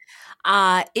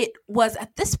 It was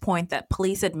at this point that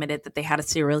police admitted that they had a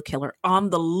serial killer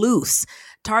on the loose,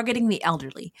 targeting the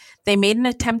elderly. They made an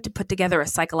attempt to put together a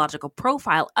psychological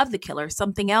profile of the killer,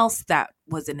 something else that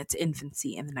was in its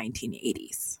infancy in the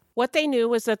 1980s. What they knew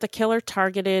was that the killer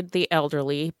targeted the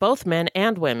elderly, both men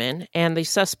and women, and the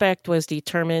suspect was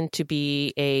determined to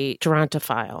be a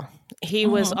gerontophile. He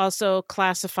was also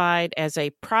classified as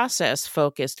a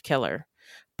process-focused killer.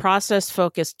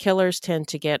 Process-focused killers tend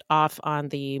to get off on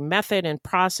the method and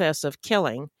process of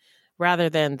killing rather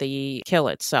than the kill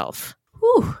itself.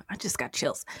 Whew, I just got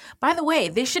chills. By the way,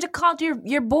 they should have called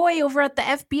your boy over at the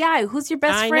FBI. Who's your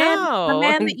best friend? Know. The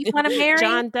man that you want to marry?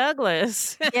 John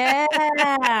Douglas. Yeah.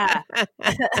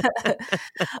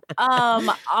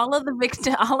 All of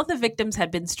the victims had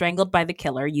been strangled by the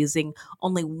killer using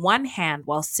only one hand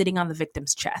while sitting on the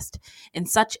victim's chest. In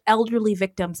such elderly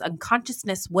victims,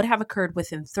 unconsciousness would have occurred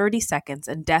within 30 seconds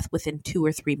and death within 2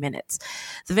 or 3 minutes.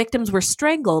 The victims were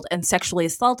strangled and sexually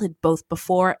assaulted both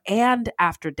before and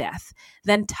after death,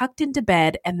 then tucked into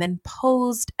bed, and then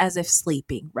posed as if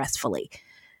sleeping restfully.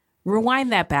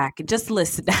 Rewind that back and just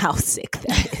listen to how sick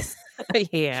that is.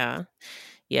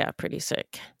 Yeah, pretty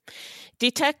sick.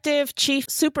 Detective Chief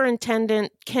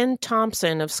Superintendent Ken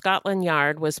Thompson of Scotland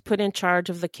Yard was put in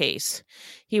charge of the case.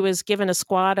 He was given a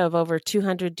squad of over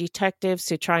 200 detectives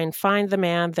to try and find the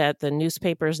man that the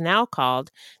newspapers now called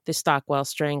the Stockwell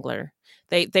Strangler.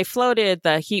 They floated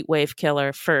the Heatwave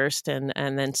Killer first and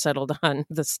then settled on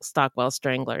the Stockwell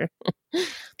Strangler.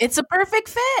 It's a perfect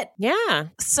fit. Yeah.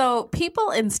 So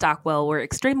people in Stockwell were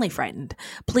extremely frightened.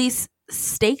 Police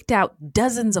staked out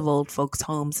dozens of old folks'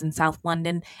 homes in South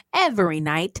London every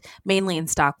night, mainly in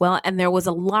Stockwell, and there was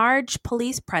a large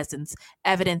police presence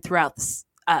evident throughout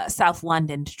South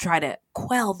London to try to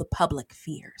quell the public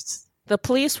fears. The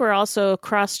police were also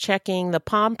cross-checking the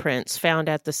palm prints found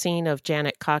at the scene of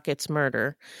Janet Cockett's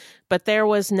murder, but there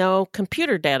was no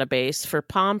computer database for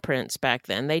palm prints back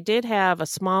then. They did have a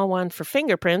small one for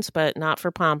fingerprints, but not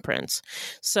for palm prints.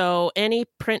 So any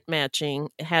print matching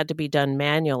had to be done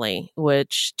manually,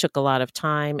 which took a lot of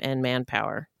time and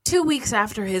manpower. 2 weeks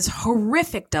after his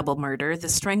horrific double murder, the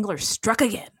Strangler struck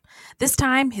again. This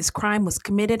time, his crime was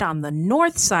committed on the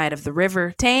north side of the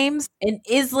River Thames in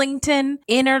Islington,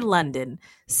 Inner London,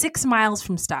 6 miles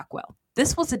from Stockwell.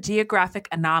 This was a geographic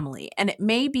anomaly, and it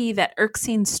may be that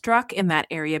Erskine struck in that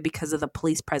area because of the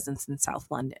police presence in South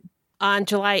London. On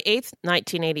July 8th,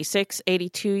 1986,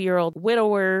 82-year-old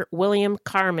widower William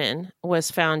Carman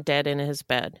was found dead in his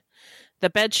bed. The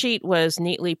bedsheet was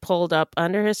neatly pulled up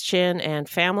under his chin, and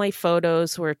family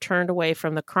photos were turned away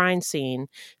from the crime scene,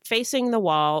 facing the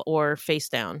wall or face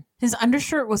down. His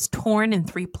undershirt was torn in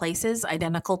 3 places,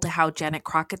 identical to how Janet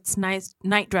Crockett's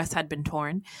night dress had been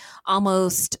torn.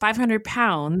 Almost 500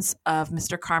 pounds of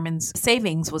Mr. Carman's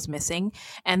savings was missing,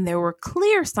 and there were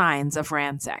clear signs of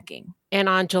ransacking. And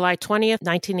on July 20th,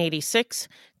 1986,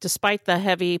 despite the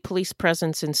heavy police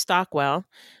presence in Stockwell,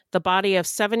 the body of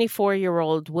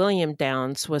 74-year-old William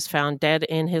Downs was found dead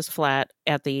in his flat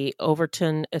at the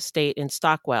Overton estate in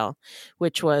Stockwell,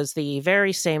 which was the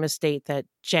very same estate that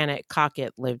Janet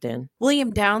Cockett lived in.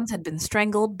 William Downs had been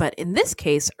strangled, but in this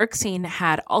case, Erskine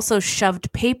had also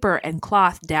shoved paper and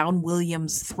cloth down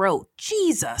William's throat.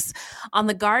 Jesus! On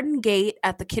the garden gate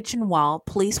at the kitchen wall,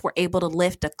 police were able to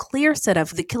lift a clear set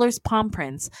of the killer's palm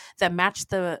prints that matched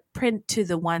the print to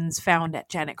the ones found at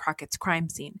Janet Crockett's crime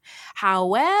scene.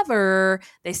 However,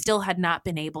 they still had not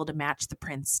been able to match the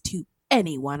prints to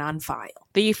anyone on file.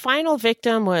 The final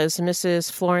victim was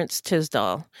Mrs. Florence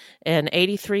Tisdall, an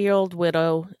 83-year-old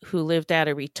widow who lived at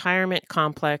a retirement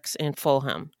complex in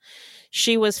Fulham.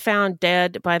 She was found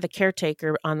dead by the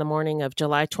caretaker on the morning of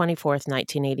July 24th,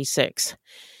 1986.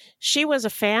 She was a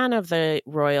fan of the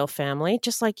royal family,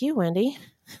 just like you, Wendy.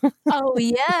 Oh,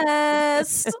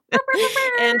 yes.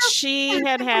 And she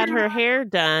had her hair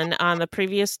done on the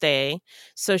previous day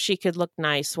so she could look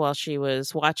nice while she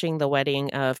was watching the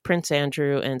wedding of Prince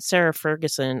Andrew and Sarah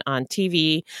Ferguson on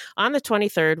TV on the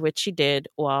 23rd, which she did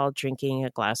while drinking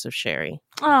a glass of sherry.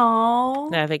 Oh,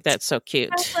 I think that's so cute.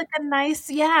 That's like a nice,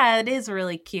 yeah, it is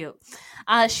really cute.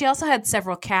 She also had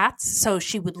several cats, so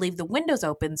she would leave the windows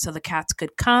open so the cats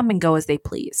could come and go as they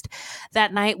pleased.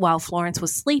 That night, while Florence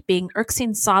was sleeping,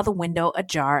 Erskine saw the window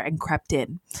ajar and crept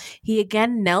in. He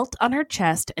again knelt on her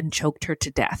chest and choked her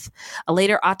to death. A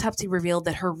later autopsy revealed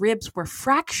that her ribs were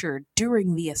fractured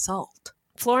during the assault.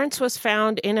 Florence was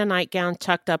found in a nightgown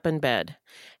tucked up in bed.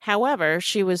 However,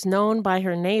 she was known by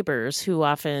her neighbors, who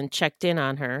often checked in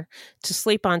on her, to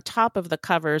sleep on top of the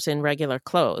covers in regular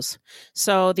clothes.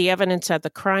 So the evidence at the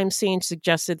crime scene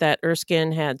suggested that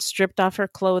Erskine had stripped off her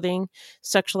clothing,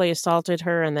 sexually assaulted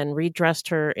her, and then redressed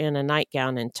her in a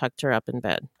nightgown and tucked her up in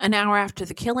bed. An hour after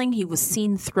the killing, he was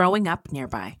seen throwing up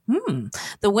nearby.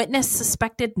 The witness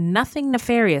suspected nothing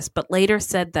nefarious, but later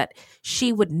said that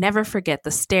she would never forget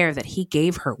the stare that he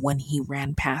gave her when he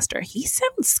ran past her. He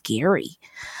sounds scary.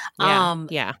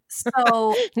 Yeah.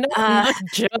 So no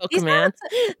joke, man.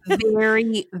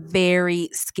 Very, very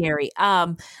scary.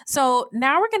 So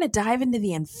now we're going to dive into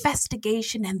the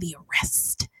investigation and the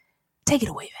arrest. Take it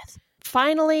away, Beth.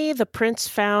 Finally, the prints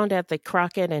found at the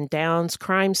Crockett and Downs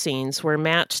crime scenes were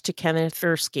matched to Kenneth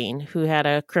Erskine, who had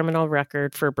a criminal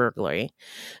record for burglary.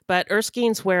 But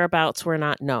Erskine's whereabouts were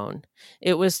not known.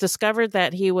 It was discovered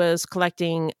that he was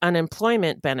collecting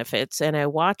unemployment benefits, and a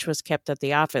watch was kept at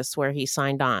the office where he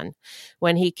signed on.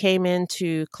 When he came in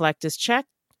to collect his check,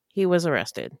 he was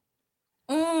arrested.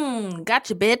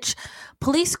 Gotcha, bitch.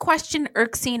 Police questioned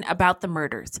Erskine about the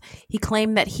murders. He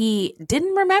claimed that he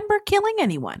didn't remember killing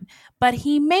anyone, but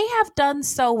he may have done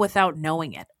so without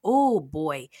knowing it. Oh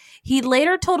boy. He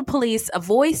later told police a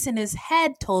voice in his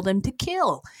head told him to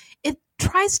kill. It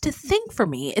tries to think for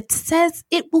me. It says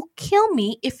it will kill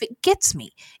me if it gets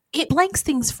me. It blanks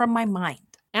things from my mind.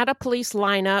 At a police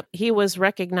lineup, he was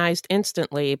recognized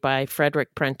instantly by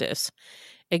Frederick Prentice.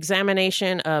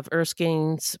 Examination of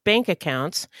Erskine's bank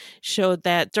accounts showed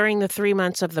that during the 3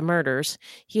 months of the murders,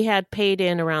 he had paid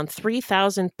in around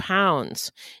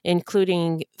 £3,000,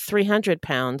 including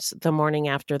 £300 the morning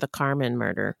after the Carmen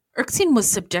murder. Erskine was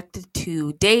subjected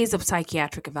to days of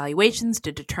psychiatric evaluations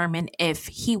to determine if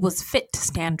he was fit to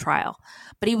stand trial,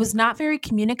 but he was not very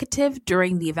communicative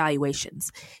during the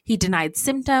evaluations. He denied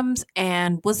symptoms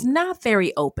and was not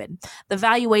very open. The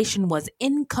evaluation was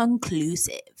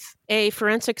inconclusive. A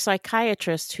forensic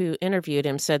psychiatrist who interviewed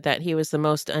him said that he was the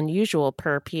most unusual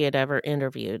perp he had ever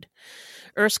interviewed.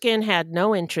 Erskine had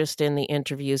no interest in the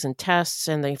interviews and tests,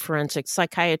 and the forensic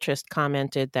psychiatrist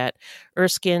commented that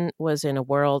Erskine was in a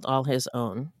world all his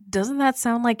own. Doesn't that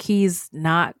sound like he's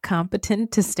not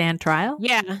competent to stand trial?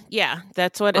 Yeah,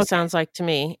 that's what it sounds like to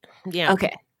me. Yeah.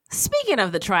 Okay. Speaking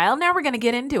of the trial, now we're going to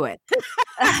get into it.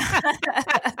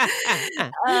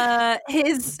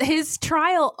 His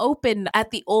trial opened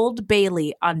at the Old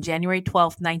Bailey on January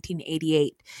 12th,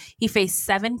 1988. He faced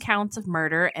 7 counts of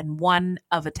murder and 1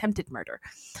 of attempted murder.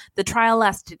 The trial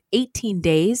lasted 18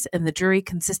 days, and the jury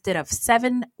consisted of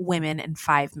 7 women and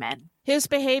 5 men. His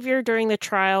behavior during the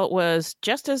trial was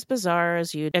just as bizarre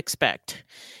as you'd expect.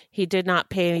 He did not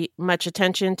pay much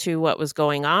attention to what was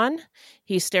going on.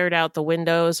 He stared out the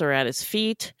windows or at his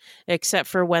feet, except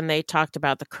for when they talked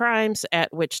about the crimes,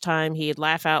 at which time he'd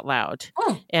laugh out loud.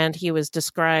 And he was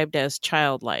described as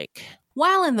childlike.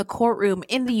 While in the courtroom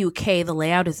in the UK, the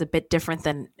layout is a bit different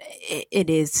than it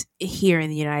is here in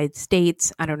the United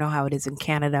States. I don't know how it is in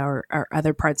Canada or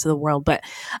other parts of the world, but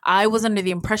I was under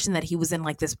the impression that he was in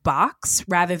like this box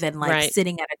rather than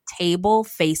sitting at a table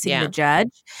facing the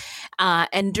judge.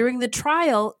 And during the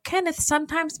trial, Kenneth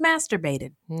sometimes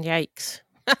masturbated. Yikes.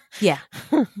 Yeah.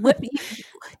 What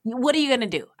are you going to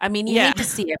do? I mean, you hate to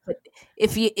see it, but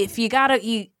if you gotta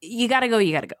go, you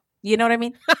gotta go. You know what I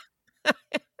mean?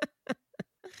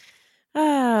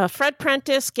 Fred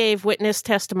Prentice gave witness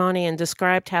testimony and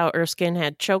described how Erskine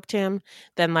had choked him,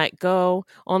 then let go,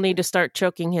 only to start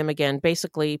choking him again,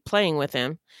 basically playing with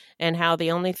him, and how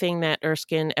the only thing that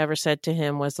Erskine ever said to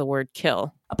him was the word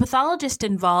kill. A pathologist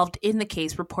involved in the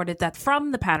case reported that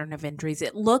from the pattern of injuries,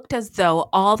 it looked as though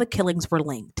all the killings were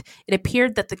linked. It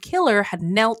appeared that the killer had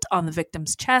knelt on the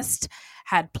victim's chest,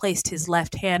 had placed his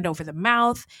left hand over the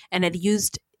mouth, and had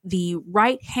used the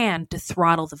right hand to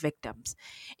throttle the victims.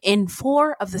 In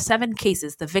 4 of the 7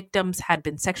 cases, the victims had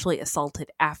been sexually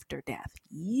assaulted after death.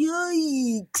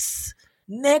 Yikes!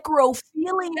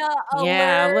 Necrophilia alert!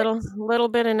 Yeah, a little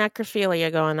bit of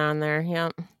necrophilia going on there. Yeah.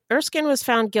 Erskine was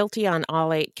found guilty on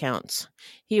all 8 counts.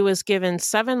 He was given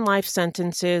 7 life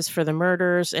sentences for the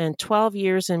murders and 12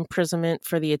 years imprisonment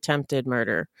for the attempted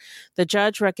murder. The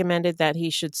judge recommended that he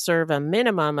should serve a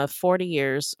minimum of 40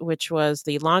 years, which was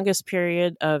the longest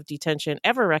period of detention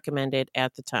ever recommended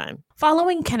at the time.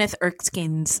 Following Kenneth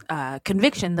Erskine's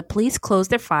conviction, the police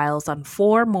closed their files on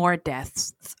 4 more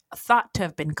deaths thought to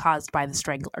have been caused by the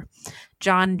strangler.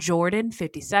 John Jordan,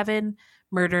 57,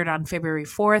 murdered on February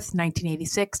 4th,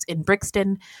 1986 in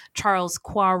Brixton. Charles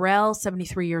Quarrell,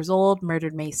 73 years old,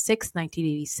 murdered May 6th,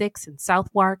 1986 in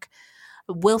Southwark.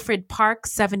 Wilfred Park,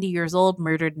 70 years old,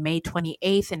 murdered May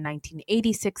 28th in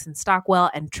 1986 in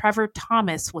Stockwell. And Trevor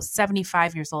Thomas was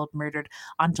 75 years old, murdered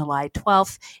on July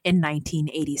 12th in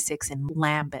 1986 in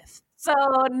Lambeth. So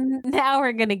now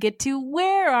we're going to get to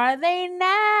where are they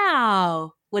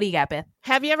now? What do you got, Beth?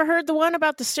 Have you ever heard the one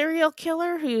about the serial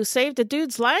killer who saved a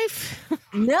dude's life?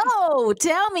 No,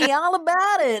 tell me all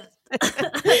about it.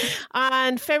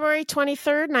 On February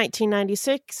 23rd,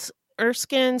 1996,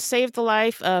 Erskine saved the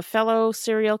life of fellow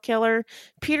serial killer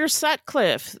Peter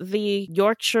Sutcliffe, the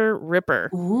Yorkshire Ripper.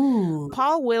 Ooh.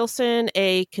 Paul Wilson,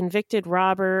 a convicted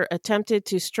robber, attempted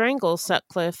to strangle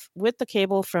Sutcliffe with the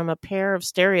cable from a pair of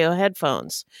stereo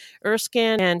headphones.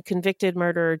 Erskine and convicted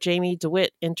murderer Jamie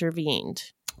DeWitt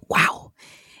intervened. Wow.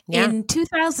 Yeah. In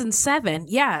 2007,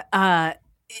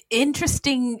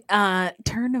 interesting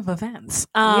turn of events.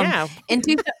 In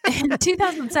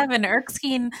 2007,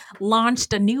 Erskine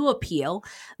launched a new appeal.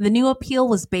 The new appeal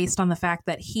was based on the fact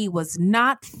that he was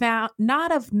not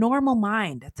of normal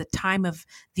mind at the time of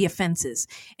the offenses.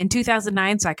 In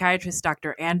 2009, psychiatrist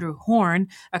Dr. Andrew Horn,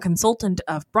 a consultant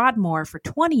of Broadmoor for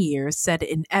 20 years, said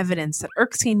in evidence that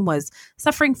Erskine was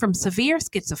suffering from severe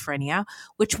schizophrenia,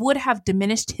 which would have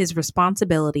diminished his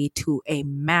responsibility to a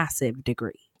massive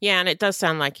degree. Yeah, and it does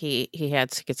sound like he had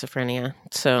schizophrenia.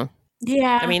 So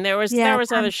yeah, I mean there was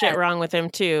other shit wrong with him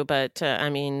too, but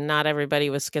I mean not everybody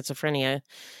with schizophrenia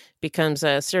becomes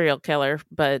a serial killer,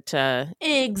 but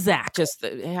exactly just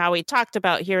how he talked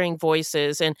about hearing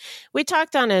voices. And we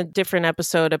talked on a different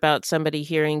episode about somebody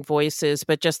hearing voices,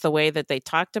 but just the way that they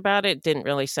talked about it didn't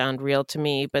really sound real to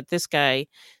me. But this guy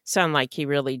sounded like he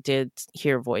really did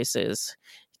hear voices.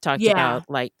 He talked about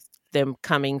like them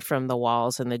coming from the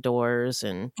walls and the doors,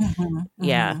 and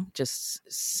just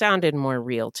sounded more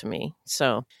real to me.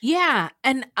 So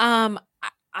and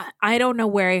I don't know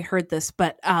where I heard this,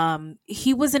 but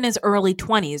he was in his early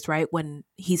 20s, right, when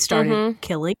he started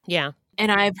killing. Yeah.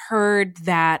 And I've heard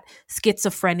that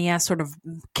schizophrenia sort of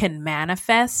can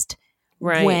manifest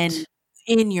when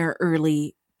in your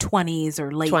early 20s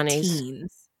or late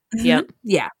teens. Yep.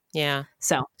 Yeah. Yeah.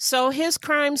 So his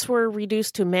crimes were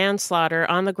reduced to manslaughter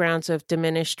on the grounds of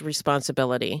diminished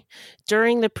responsibility.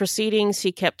 During the proceedings,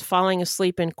 he kept falling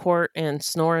asleep in court and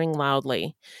snoring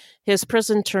loudly. His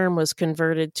prison term was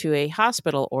converted to a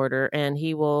hospital order, and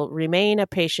he will remain a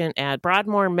patient at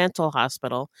Broadmoor Mental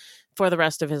Hospital for the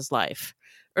rest of his life.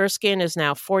 Erskine is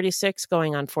now 46,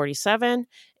 going on 47,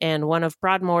 and one of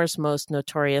Broadmoor's most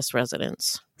notorious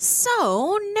residents.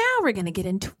 So now we're going to get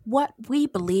into what we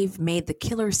believe made the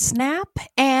killer snap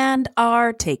and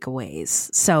our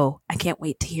takeaways. So I can't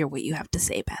wait to hear what you have to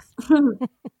say, Beth.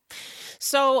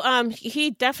 So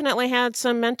he definitely had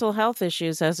some mental health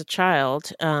issues as a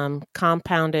child,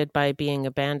 compounded by being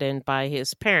abandoned by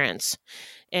his parents.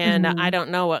 And I don't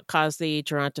know what caused the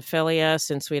gerontophilia,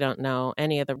 since we don't know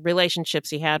any of the relationships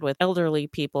he had with elderly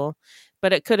people.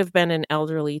 But it could have been an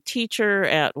elderly teacher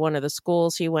at one of the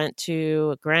schools he went to,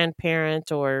 a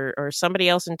grandparent, or somebody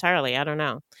else entirely. I don't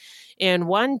know. In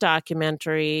one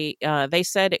documentary, they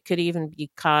said it could even be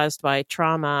caused by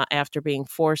trauma after being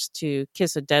forced to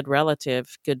kiss a dead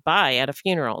relative goodbye at a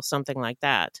funeral, something like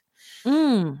that.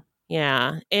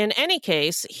 Yeah. In any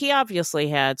case, he obviously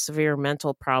had severe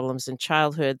mental problems in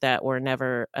childhood that were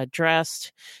never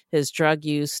addressed. His drug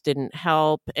use didn't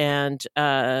help, and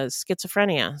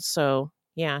schizophrenia. So,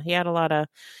 yeah, he had a lot of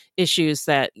issues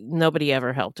that nobody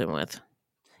ever helped him with.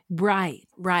 Right.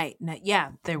 No,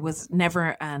 yeah, there was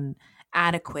never an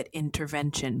adequate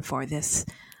intervention for this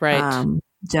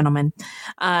gentleman.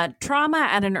 Trauma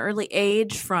at an early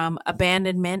age from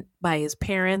abandonment by his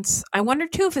parents. I wonder,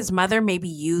 too, if his mother maybe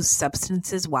used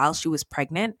substances while she was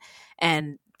pregnant,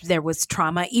 and there was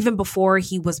trauma even before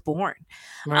he was born.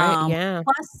 Right,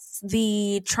 Plus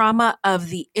the trauma of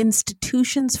the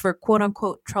institutions for quote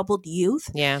unquote troubled youth.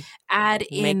 Yeah. Add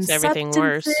in Makes everything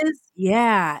worse.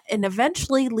 Yeah. And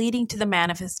eventually leading to the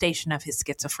manifestation of his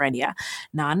schizophrenia.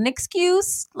 Not an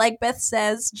excuse, like Beth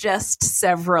says, just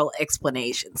several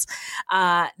explanations.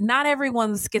 Not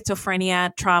everyone's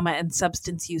schizophrenia, trauma, and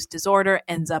substance use disorder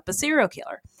ends up a serial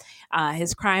killer.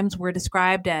 His crimes were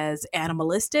described as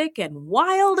animalistic and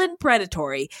wild and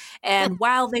predatory. And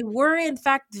while they were, in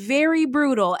fact, very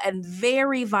brutal and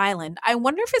very violent, I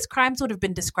wonder if his crimes would have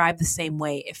been described the same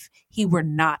way if he were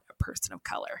not a person of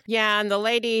color. Yeah, and the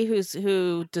lady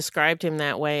who described him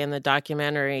that way in the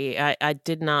documentary, I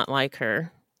did not like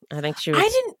her. I think she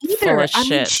was full of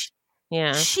shit.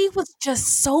 She was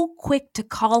just so quick to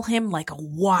call him like a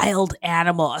wild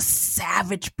animal, a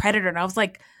savage predator. And I was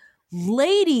like,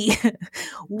 lady,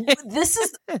 this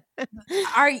is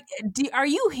are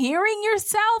you hearing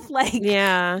yourself? Like,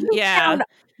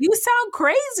 you sound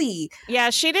crazy. Yeah,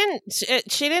 she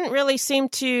didn't really seem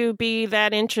to be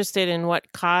that interested in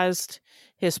what caused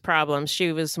his problems.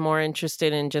 She was more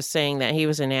interested in just saying that he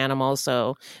was an animal,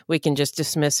 so we can just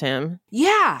dismiss him.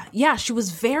 Yeah, she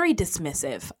was very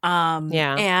dismissive.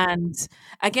 And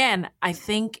again, I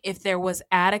think if there was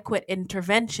adequate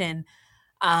intervention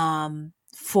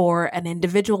for an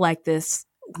individual like this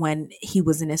when he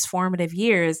was in his formative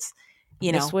years,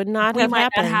 this would not we have might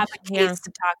happened. not have a case to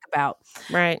talk about.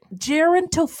 Right.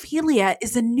 Gerontophilia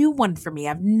is a new one for me.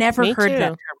 I've never heard that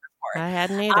term before. I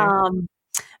hadn't either.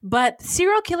 But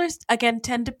serial killers, again,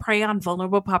 tend to prey on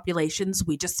vulnerable populations.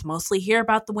 We just mostly hear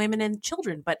about the women and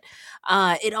children. But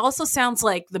it also sounds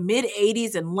like the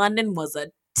mid-'80s in London was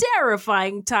a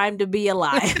terrifying time to be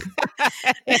alive.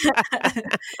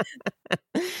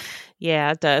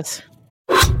 Yeah, it does.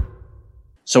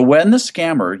 So when the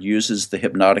scammer uses the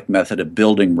hypnotic method of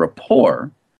building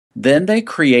rapport, then they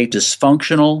create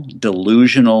dysfunctional,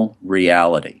 delusional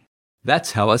reality.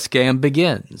 That's how a scam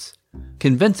begins.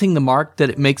 Convincing the mark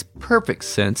that it makes perfect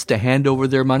sense to hand over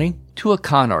their money to a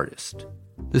con artist.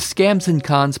 The Scams and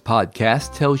Cons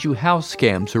podcast tells you how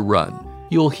scams are run.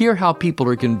 You'll hear how people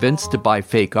are convinced to buy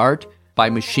fake art, buy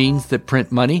machines that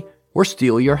print money, or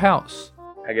steal your house.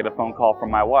 I get a phone call from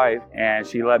my wife, and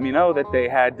she let me know that they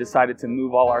had decided to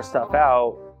move all our stuff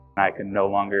out. I could no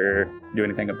longer do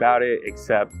anything about it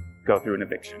except go through an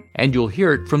eviction. And you'll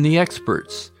hear it from the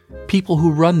experts, people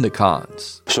who run the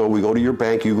cons. So we go to your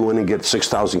bank, you go in and get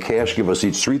 $6,000 cash, give us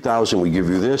each $3,000, we give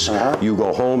you this. You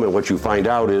go home and what you find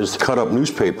out is cut up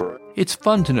newspaper. It's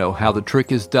fun to know how the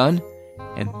trick is done,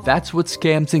 and that's what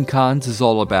Scams and Cons is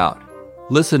all about.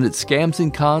 Listen at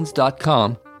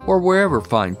scamsandcons.com or wherever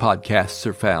fine podcasts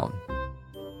are found.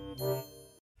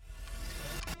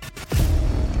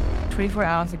 24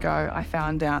 hours ago, I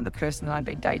found out the person that I'd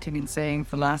been dating and seeing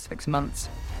for the last 6 months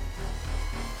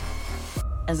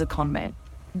as a con man.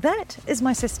 That is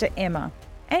my sister Emma.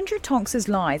 Andrew Tonks's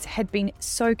lies had been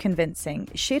so convincing,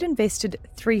 she'd invested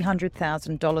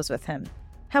 $300,000 with him.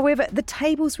 However, the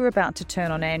tables were about to turn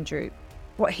on Andrew.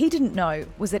 What he didn't know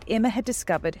was that Emma had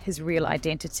discovered his real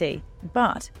identity.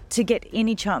 But to get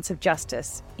any chance of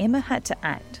justice, Emma had to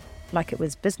act like it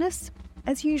was business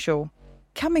as usual.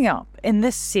 Coming up in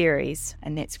this series,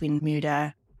 and that's when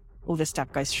murder, all this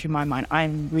stuff goes through my mind.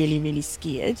 I'm really, really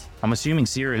scared. I'm assuming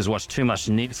Sarah has watched too much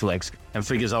Netflix and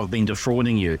figures I've been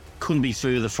defrauding you. Couldn't be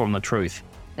further from the truth.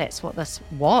 That's what this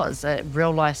was, a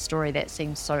real-life story that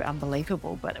seems so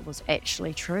unbelievable, but it was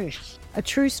actually true. A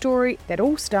true story that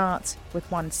all starts with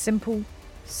one simple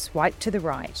swipe to the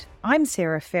right. I'm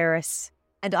Sarah Ferris.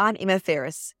 And I'm Emma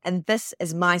Ferris, and this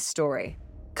is my story,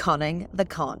 Conning the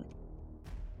Con.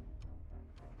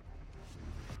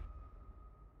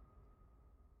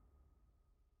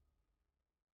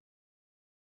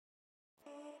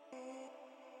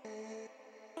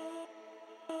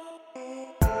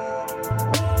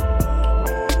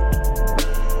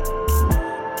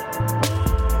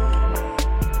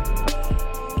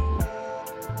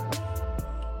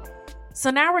 So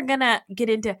now we're going to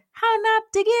get into how not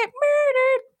to get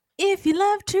murdered. If you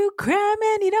love true crime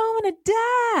and you don't want to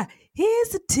die,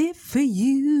 here's a tip for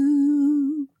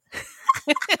you.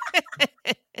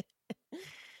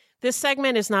 This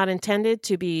segment is not intended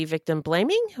to be victim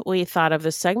blaming. We thought of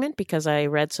this segment because I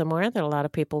read somewhere that a lot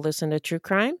of people listen to true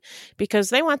crime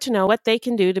because they want to know what they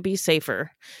can do to be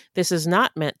safer. This is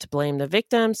not meant to blame the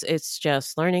victims. It's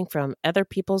just learning from other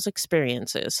people's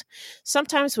experiences.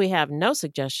 Sometimes we have no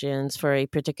suggestions for a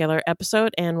particular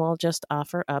episode and we'll just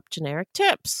offer up generic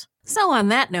tips. So on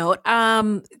that note,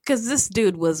 because this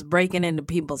dude was breaking into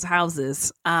people's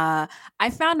houses, I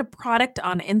found a product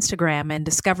on Instagram and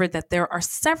discovered that there are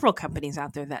several companies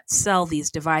out there that sell these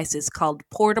devices called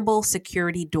portable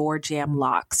security door jamb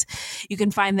locks. You can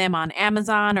find them on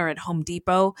Amazon or at Home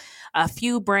Depot. A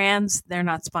few brands, they're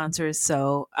not sponsors,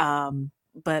 so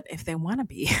but if they want to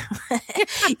be,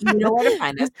 you know where to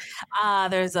find us.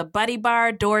 There's a Buddy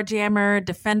Bar door jammer,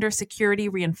 Defender security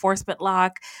reinforcement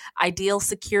lock, Ideal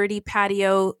security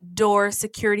patio door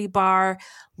security bar,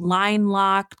 Line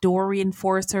lock, door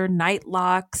reinforcer, night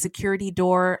lock, security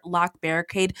door lock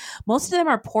barricade. Most of them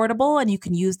are portable and you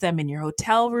can use them in your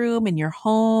hotel room, in your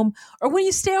home, or when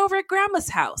you stay over at grandma's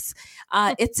house.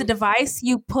 It's a device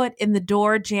you put in the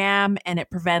door jamb and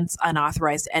it prevents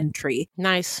unauthorized entry.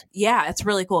 Nice. Yeah, it's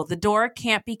really cool. The door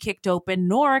can't be kicked open,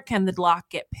 nor can the lock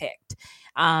get picked.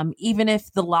 Even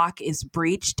if the lock is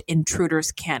breached,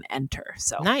 intruders can't enter.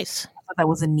 So nice. I thought that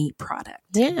was a neat product.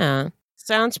 Yeah.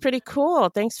 Sounds pretty cool.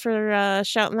 Thanks for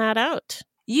shouting that out.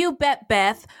 You bet,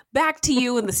 Beth. Back to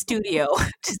you in the studio.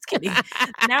 Just kidding.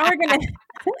 Now we're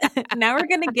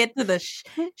gonna get to the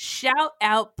shout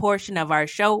out portion of our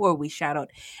show where we shout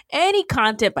out any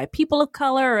content by people of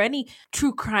color or any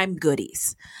true crime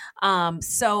goodies.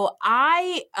 So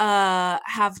I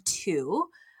have two.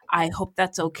 I hope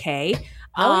that's okay.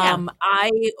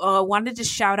 I wanted to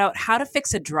shout out How to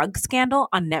Fix a Drug Scandal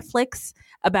on Netflix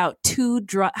about two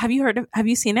drug. Have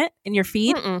you seen it in your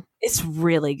feed? Mm-mm. It's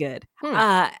really good.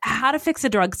 How to Fix a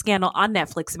Drug Scandal on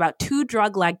Netflix about two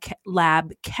drug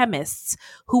lab chemists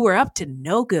who were up to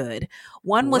no good.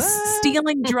 One was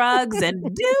stealing drugs and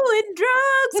doing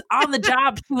drugs on the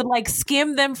job. She would like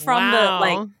skim them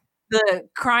from the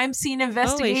crime scene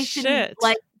investigation,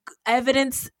 like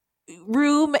evidence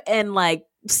room, and like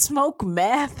smoke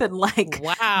meth and like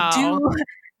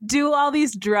do all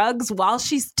these drugs while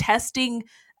she's testing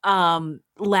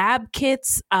lab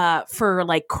kits for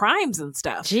like crimes and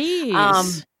stuff.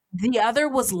 Jeez. The other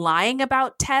was lying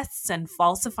about tests and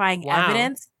falsifying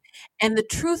evidence. And the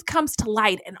truth comes to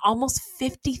light, and almost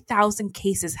 50,000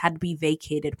 cases had to be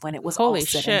vacated when it was all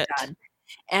said and done.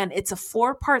 And it's a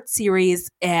 4-part series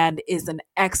and is an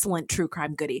excellent true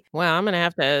crime goodie. Well, I'm going to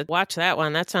have to watch that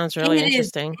one. That sounds really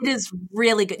interesting. It is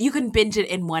really good. You can binge it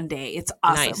in one day. It's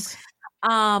awesome. Nice.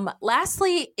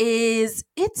 Lastly is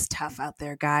it's tough out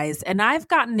there, guys. And I've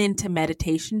gotten into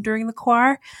meditation during the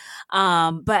quar.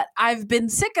 But I've been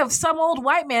sick of some old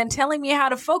white man telling me how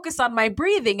to focus on my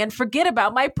breathing and forget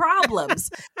about my problems.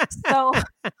 So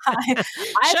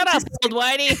shut up, old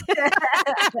whitey.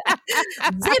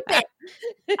 Zip it.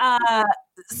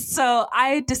 So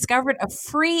I discovered a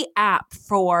free app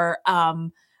for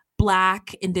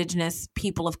Black, Indigenous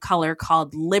people of color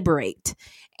called Liberate.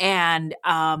 And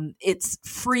it's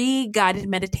free guided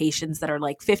meditations that are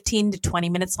like 15 to 20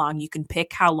 minutes long. You can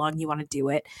pick how long you want to do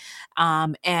it.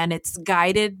 And it's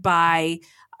guided by,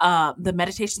 the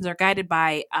meditations are guided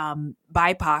by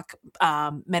BIPOC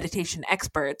meditation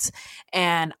experts.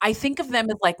 And I think of them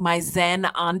as like my Zen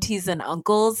aunties and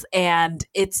uncles. And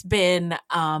it's been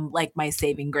like my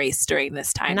saving grace during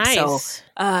this time. Nice.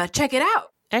 So check it out.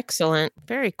 Excellent.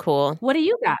 Very cool. What do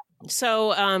you got?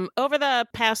 So over the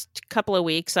past couple of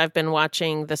weeks, I've been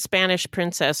watching The Spanish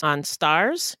Princess on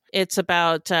Starz. It's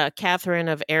about Catherine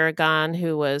of Aragon,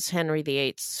 who was Henry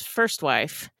VIII's first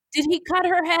wife. Did he cut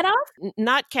her head off?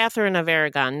 Not Catherine of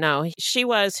Aragon, no. She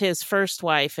was his first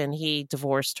wife, and he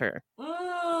divorced her.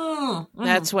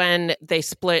 That's when they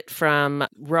split from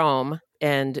Rome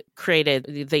and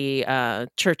created the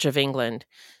Church of England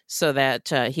so that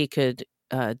he could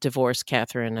divorce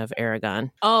Catherine of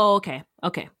Aragon. Oh, okay.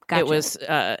 Okay. Gotcha. It was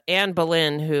Anne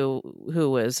Boleyn who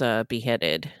was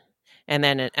beheaded. And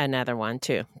then another one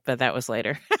too, but that was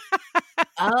later.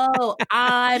 Oh,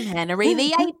 I'm Henry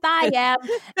VIII. I am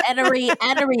Henry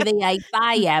VIII.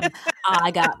 I am.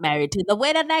 I got married to the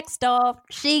widow next door.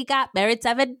 She got married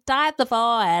 7 times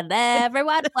before, and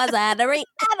everyone was Henry.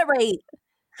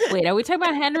 Wait, are we talking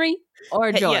about Henry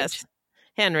or George? Yes.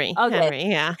 Henry. Okay. Henry,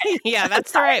 yeah. Yeah,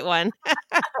 that's the right one.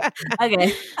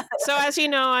 Okay. So as you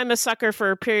know, I'm a sucker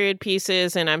for period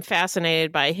pieces, and I'm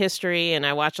fascinated by history, and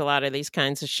I watch a lot of these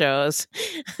kinds of shows.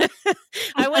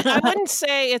 I wouldn't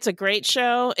say it's a great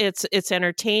show. It's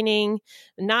entertaining,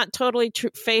 not totally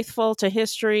faithful to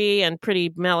history and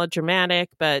pretty melodramatic,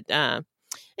 but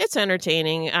it's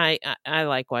entertaining. I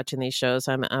like watching these shows.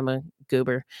 I'm a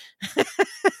goober.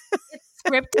 It's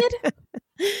scripted?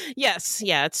 Yes,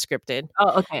 yeah, it's scripted.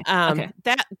 Oh, okay. Okay.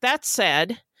 That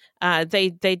said, they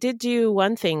did do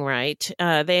one thing right.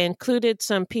 They included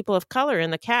some people of color in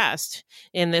the cast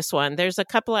in this one. There's a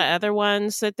couple of other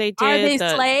ones that they did. Are they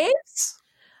slaves?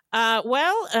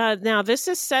 Now this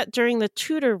is set during the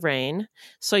Tudor reign,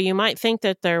 so you might think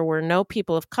that there were no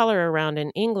people of color around in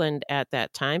England at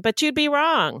that time, but you'd be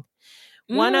wrong.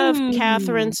 One of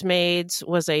Catherine's maids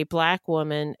was a Black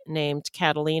woman named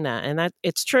Catalina, and that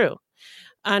it's true.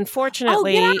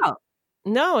 Unfortunately,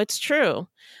 no, it's true.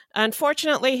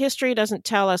 Unfortunately, history doesn't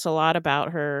tell us a lot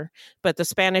about her, but the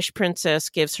Spanish princess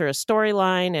gives her a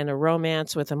storyline and a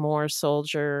romance with a Moor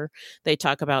soldier. They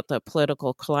talk about the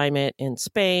political climate in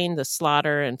Spain, the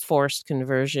slaughter and forced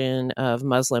conversion of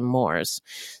Muslim Moors.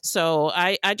 So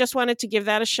I just wanted to give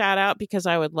that a shout out because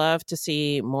I would love to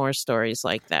see more stories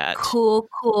like that. Cool.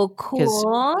 Because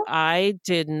I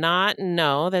did not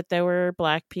know that there were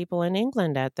Black people in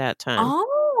England at that time.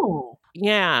 Oh.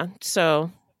 Yeah.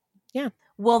 So, yeah.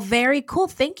 Well, very cool.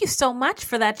 Thank you so much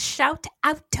for that shout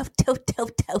out. You're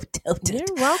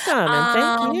welcome, and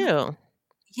thank you.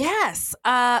 Yes.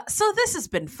 So this has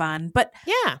been fun, but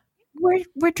yeah,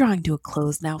 we're drawing to a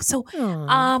close now. So,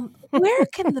 where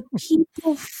can the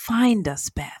people find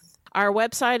us, Beth? Our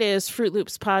website is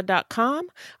fruitloopspod.com.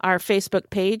 Our Facebook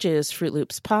page is Fruit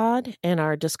Loops Pod, and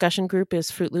our discussion group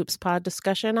is Fruit Loops Pod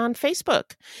Discussion on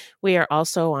Facebook. We are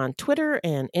also on Twitter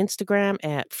and Instagram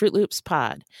at Fruit Loops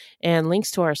Pod, and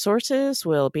links to our sources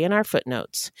will be in our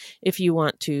footnotes. If you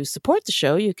want to support the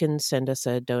show, you can send us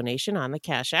a donation on the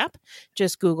Cash App.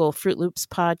 Just Google Fruit Loops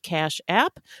Pod Cash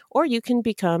App, or you can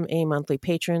become a monthly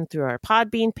patron through our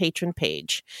Podbean patron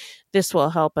page. This will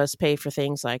help us pay for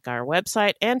things like our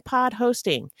website and pod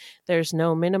hosting. There's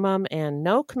no minimum and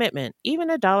no commitment. Even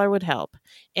 $1 would help.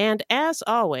 And as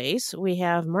always, we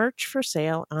have merch for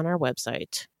sale on our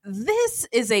website. This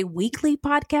is a weekly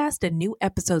podcast and new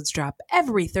episodes drop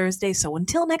every Thursday. So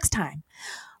until next time,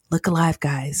 look alive,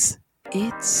 guys.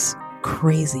 It's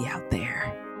crazy out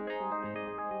there.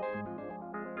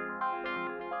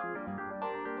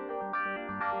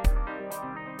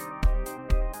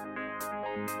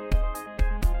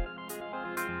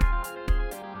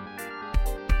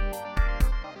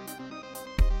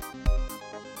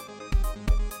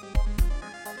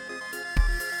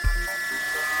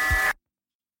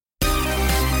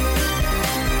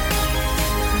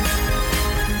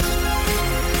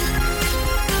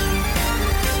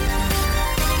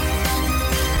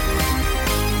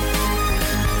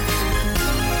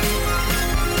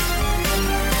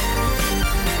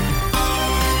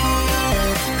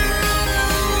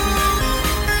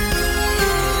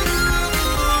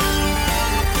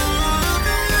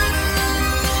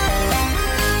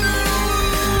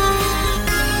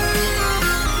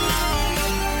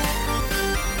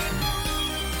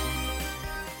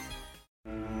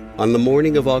 On the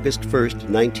morning of August 1st,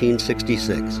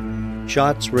 1966,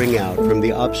 shots ring out from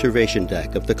the observation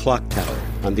deck of the clock tower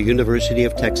on the University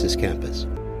of Texas campus.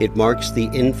 It marks the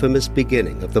infamous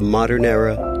beginning of the modern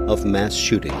era of mass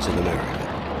shootings in America.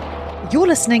 You're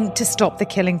listening to Stop the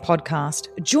Killing podcast.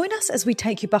 Join us as we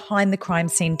take you behind the crime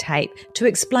scene tape to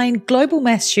explain global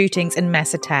mass shootings and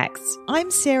mass attacks. I'm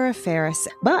Sarah Ferris,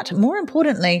 but more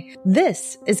importantly,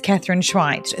 this is Catherine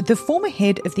Schweit, the former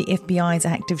head of the FBI's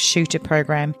active shooter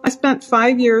program. I spent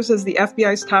 5 years as the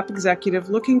FBI's top executive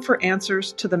looking for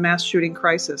answers to the mass shooting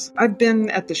crisis. I've been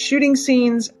at the shooting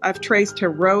scenes, I've traced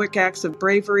heroic acts of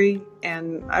bravery,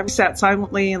 and I've sat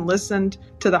silently and listened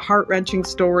to the heart-wrenching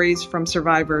stories from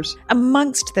survivors.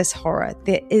 Amongst this horror,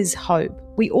 there is hope.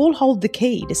 We all hold the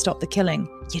key to stop the killing.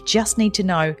 You just need to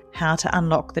know how to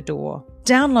unlock the door.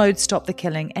 Download Stop the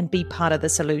Killing and be part of the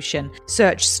solution.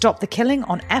 Search Stop the Killing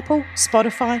on Apple,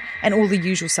 Spotify, and all the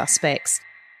usual suspects.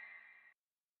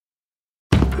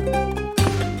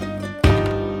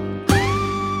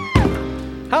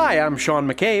 Hi, I'm Sean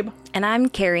McCabe. And I'm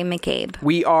Carrie McCabe.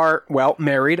 We are, well,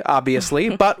 married,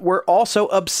 obviously, but we're also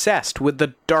obsessed with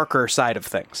the darker side of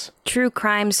things. True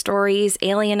crime stories,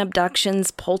 alien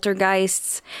abductions,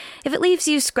 poltergeists. If it leaves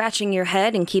you scratching your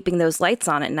head and keeping those lights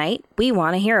on at night, we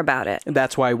want to hear about it.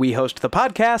 That's why we host the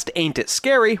podcast, Ain't It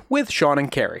Scary, with Sean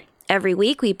and Carrie. Every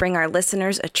week, we bring our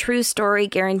listeners a true story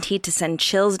guaranteed to send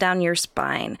chills down your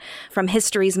spine. From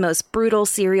history's most brutal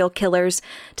serial killers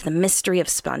to the mystery of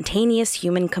spontaneous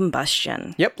human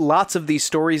combustion. Yep, lots of these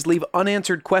stories leave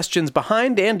unanswered questions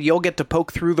behind, and you'll get to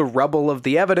poke through the rubble of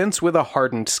the evidence with a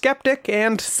hardened skeptic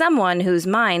and someone whose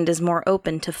mind is more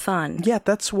open to fun. Yeah,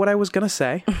 that's what I was gonna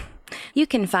say. You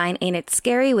can find Ain't It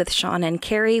Scary with Sean and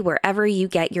Carrie wherever you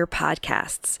get your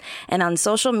podcasts, and on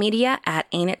social media at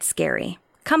Ain't It Scary.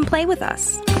 Come play with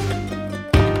us.